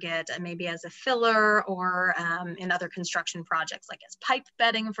aggregate, maybe as a filler, or in other construction projects, like as pipe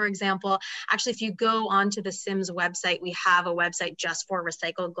bedding, for example. Actually, if you go onto the SIMS website, we have a website just for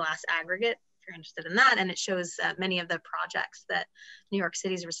recycled glass aggregate, if you're interested in that, and it shows many of the projects that New York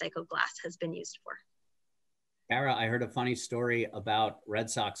City's recycled glass has been used for. Kara, I heard a funny story about Red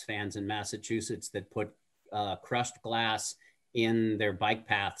Sox fans in Massachusetts that put crushed glass in their bike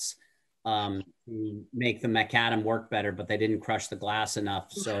paths to make the macadam work better, but they didn't crush the glass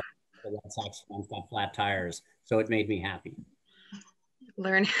enough, so the Red Sox fans got flat tires. So it made me happy.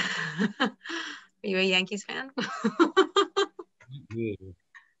 Learn. Are you a Yankees fan?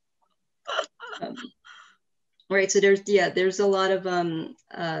 Right, so there's a lot of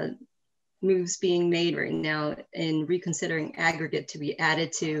moves being made right now in reconsidering aggregate to be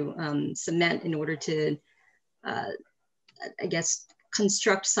added to cement in order to I guess,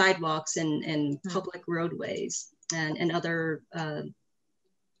 construct sidewalks and public roadways and other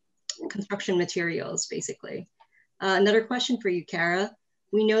construction materials, basically. Another question for you, Kara.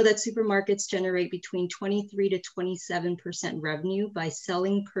 We know that supermarkets generate between 23 to 27% revenue by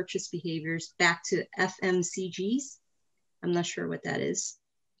selling purchase behaviors back to FMCGs. I'm not sure what that is.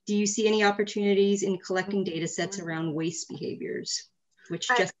 Do you see any opportunities in collecting data sets around waste behaviors, which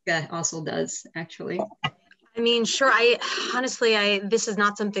Jessica also does, actually? I mean, sure. Honestly, this is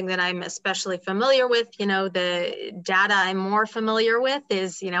not something that I'm especially familiar with. You know, the data I'm more familiar with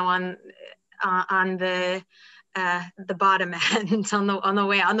is, you know, on the bottom end,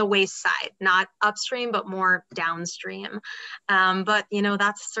 on the waste side, not upstream, but more downstream. But you know,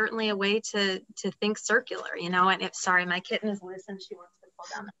 that's certainly a way to think circular. You know, and sorry, my kitten is loose and she wants to fall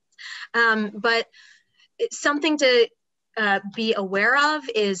down. But it's something to be aware of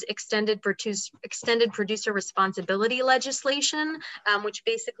is extended producer responsibility legislation, which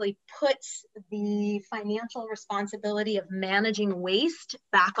basically puts the financial responsibility of managing waste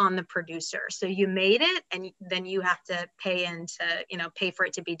back on the producer. So you made it, and then you have to pay pay for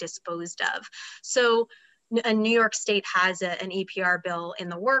it to be disposed of. So New York State has an EPR bill in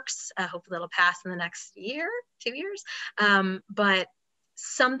the works. Hopefully it'll pass in the next year, 2 years. But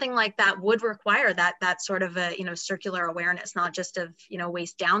something like that would require that sort of a, you know, circular awareness, not just of, you know,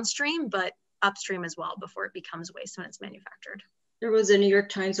 waste downstream, but upstream as well before it becomes waste when it's manufactured. There was a New York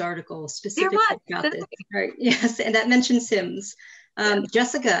Times article specifically about this, right? Yes, and that mentions SIMS.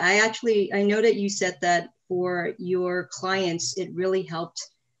 Jessica, I know that you said that for your clients, it really helped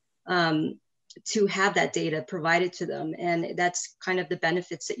to have that data provided to them, and that's kind of the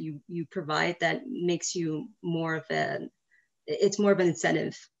benefits that you provide that makes you more of it's more of an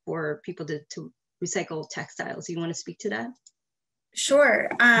incentive for people to recycle textiles. You want to speak to that? Sure.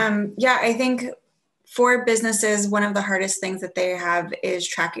 Yeah, I think for businesses, one of the hardest things that they have is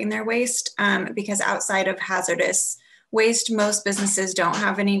tracking their waste, because outside of hazardous waste, most businesses don't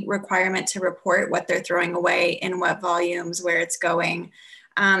have any requirement to report what they're throwing away, in what volumes, where it's going.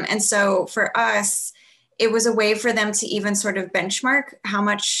 And so for us, it was a way for them to even sort of benchmark how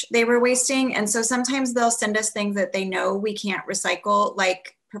much they were wasting. And so sometimes they'll send us things that they know we can't recycle,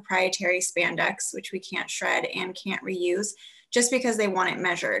 like proprietary spandex, which we can't shred and can't reuse, just because they want it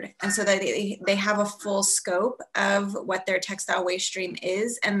measured. And so that they have a full scope of what their textile waste stream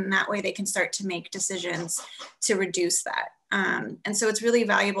is. And that way they can start to make decisions to reduce that. And so it's really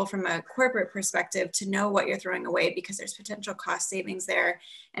valuable from a corporate perspective to know what you're throwing away, because there's potential cost savings there.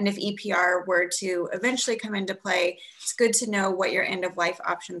 And if EPR were to eventually come into play, it's good to know what your end of life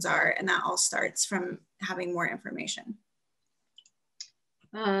options are. And that all starts from having more information.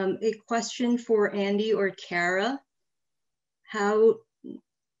 A question for Andy or Kara. I'm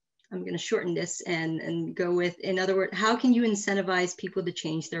going to shorten this and go with, in other words, how can you incentivize people to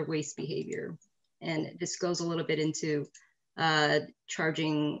change their waste behavior? And this goes a little bit into the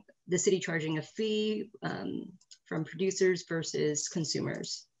city charging a fee from producers versus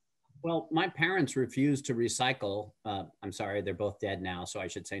consumers. Well, my parents refused to recycle. I'm sorry, they're both dead now, so I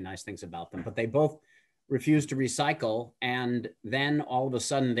should say nice things about them, but they both refused to recycle. And then all of a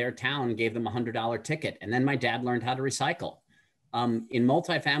sudden their town gave them a $100 ticket. And then my dad learned how to recycle. In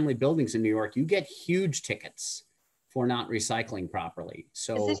multifamily buildings in New York, you get huge tickets for not recycling properly.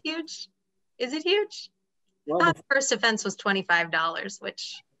 So is it huge? Is it huge? Well, I thought the first offense was $25,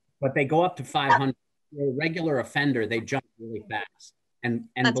 which. But they go up to 500. For a regular offender, they jump really fast. And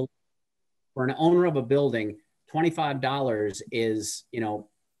for an owner of a building, $25 is, you know,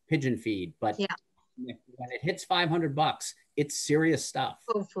 pigeon feed. But yeah, when it hits $500, it's serious stuff.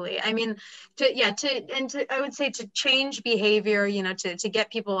 Hopefully. I mean, I would say to change behavior, you know, to get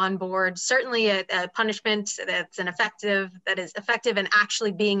people on board, certainly a punishment that is effective and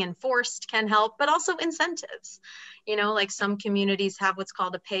actually being enforced can help, but also incentives. You know, like some communities have what's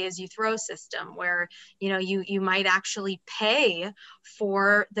called a pay as you throw system, where, you know, you might actually pay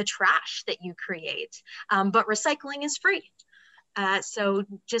for the trash that you create, but recycling is free. So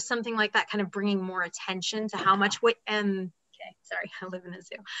just something like that, kind of bringing more attention to how much sorry, I live in a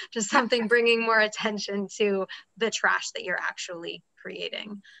zoo. Just something bringing more attention to the trash that you're actually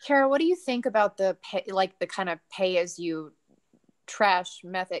creating. Kara, what do you think about the kind of pay as you trash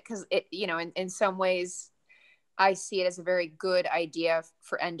method? Because it, you know, in some ways, I see it as a very good idea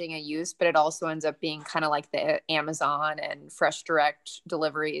for ending a use, but it also ends up being kind of like the Amazon and Fresh Direct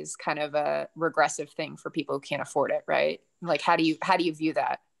deliveries, kind of a regressive thing for people who can't afford it, right? Like, how do you view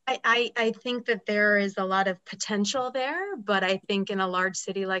that? I think that there is a lot of potential there, but I think in a large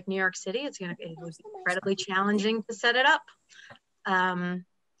city like New York City, it was incredibly challenging to set it up.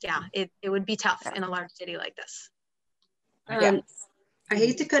 yeah, it would be tough in a large city like this. I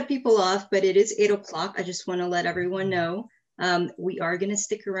hate to cut people off, but it is 8 o'clock. I just want to let everyone know we are going to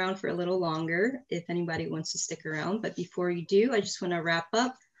stick around for a little longer if anybody wants to stick around. But before you do, I just want to wrap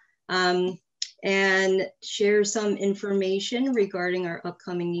up and share some information regarding our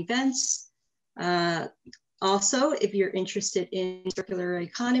upcoming events. Also, if you're interested in circular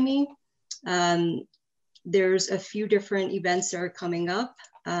economy, there's a few different events that are coming up.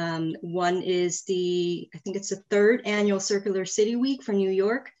 One is I think it's the 3rd annual Circular City Week for New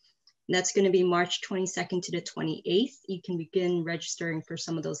York. And that's going to be March 22nd to the 28th. You can begin registering for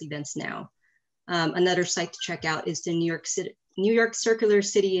some of those events now. Another site to check out is the New York Circular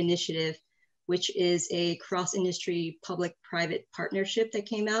City Initiative, which is a cross-industry public-private partnership that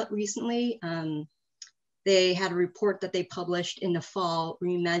came out recently. They had a report that they published in the fall,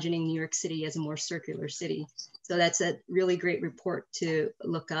 reimagining New York City as a more circular city. So that's a really great report to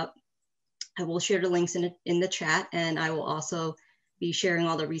look up. I will share the links in the chat, and I will also be sharing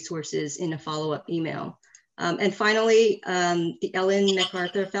all the resources in a follow-up email. And finally, the Ellen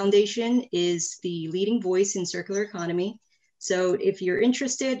MacArthur Foundation is the leading voice in circular economy. So if you're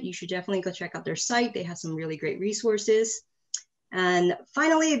interested, you should definitely go check out their site. They have some really great resources. And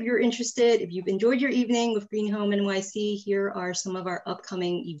finally, if you're interested, if you've enjoyed your evening with GreenHomeNYC, here are some of our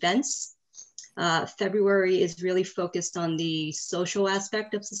upcoming events. February is really focused on the social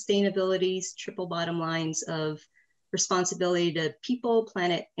aspect of sustainability's triple bottom lines of responsibility to people,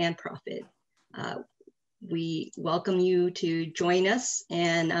 planet, and profit. We welcome you to join us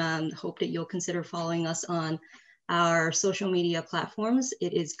and hope that you'll consider following us on our social media platforms.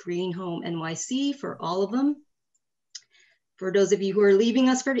 It is GreenHomeNYC for all of them. For those of you who are leaving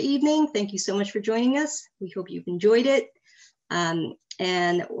us for the evening, thank you so much for joining us. We hope you've enjoyed it.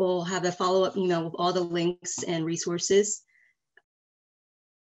 And we'll have a follow-up email with all the links and resources.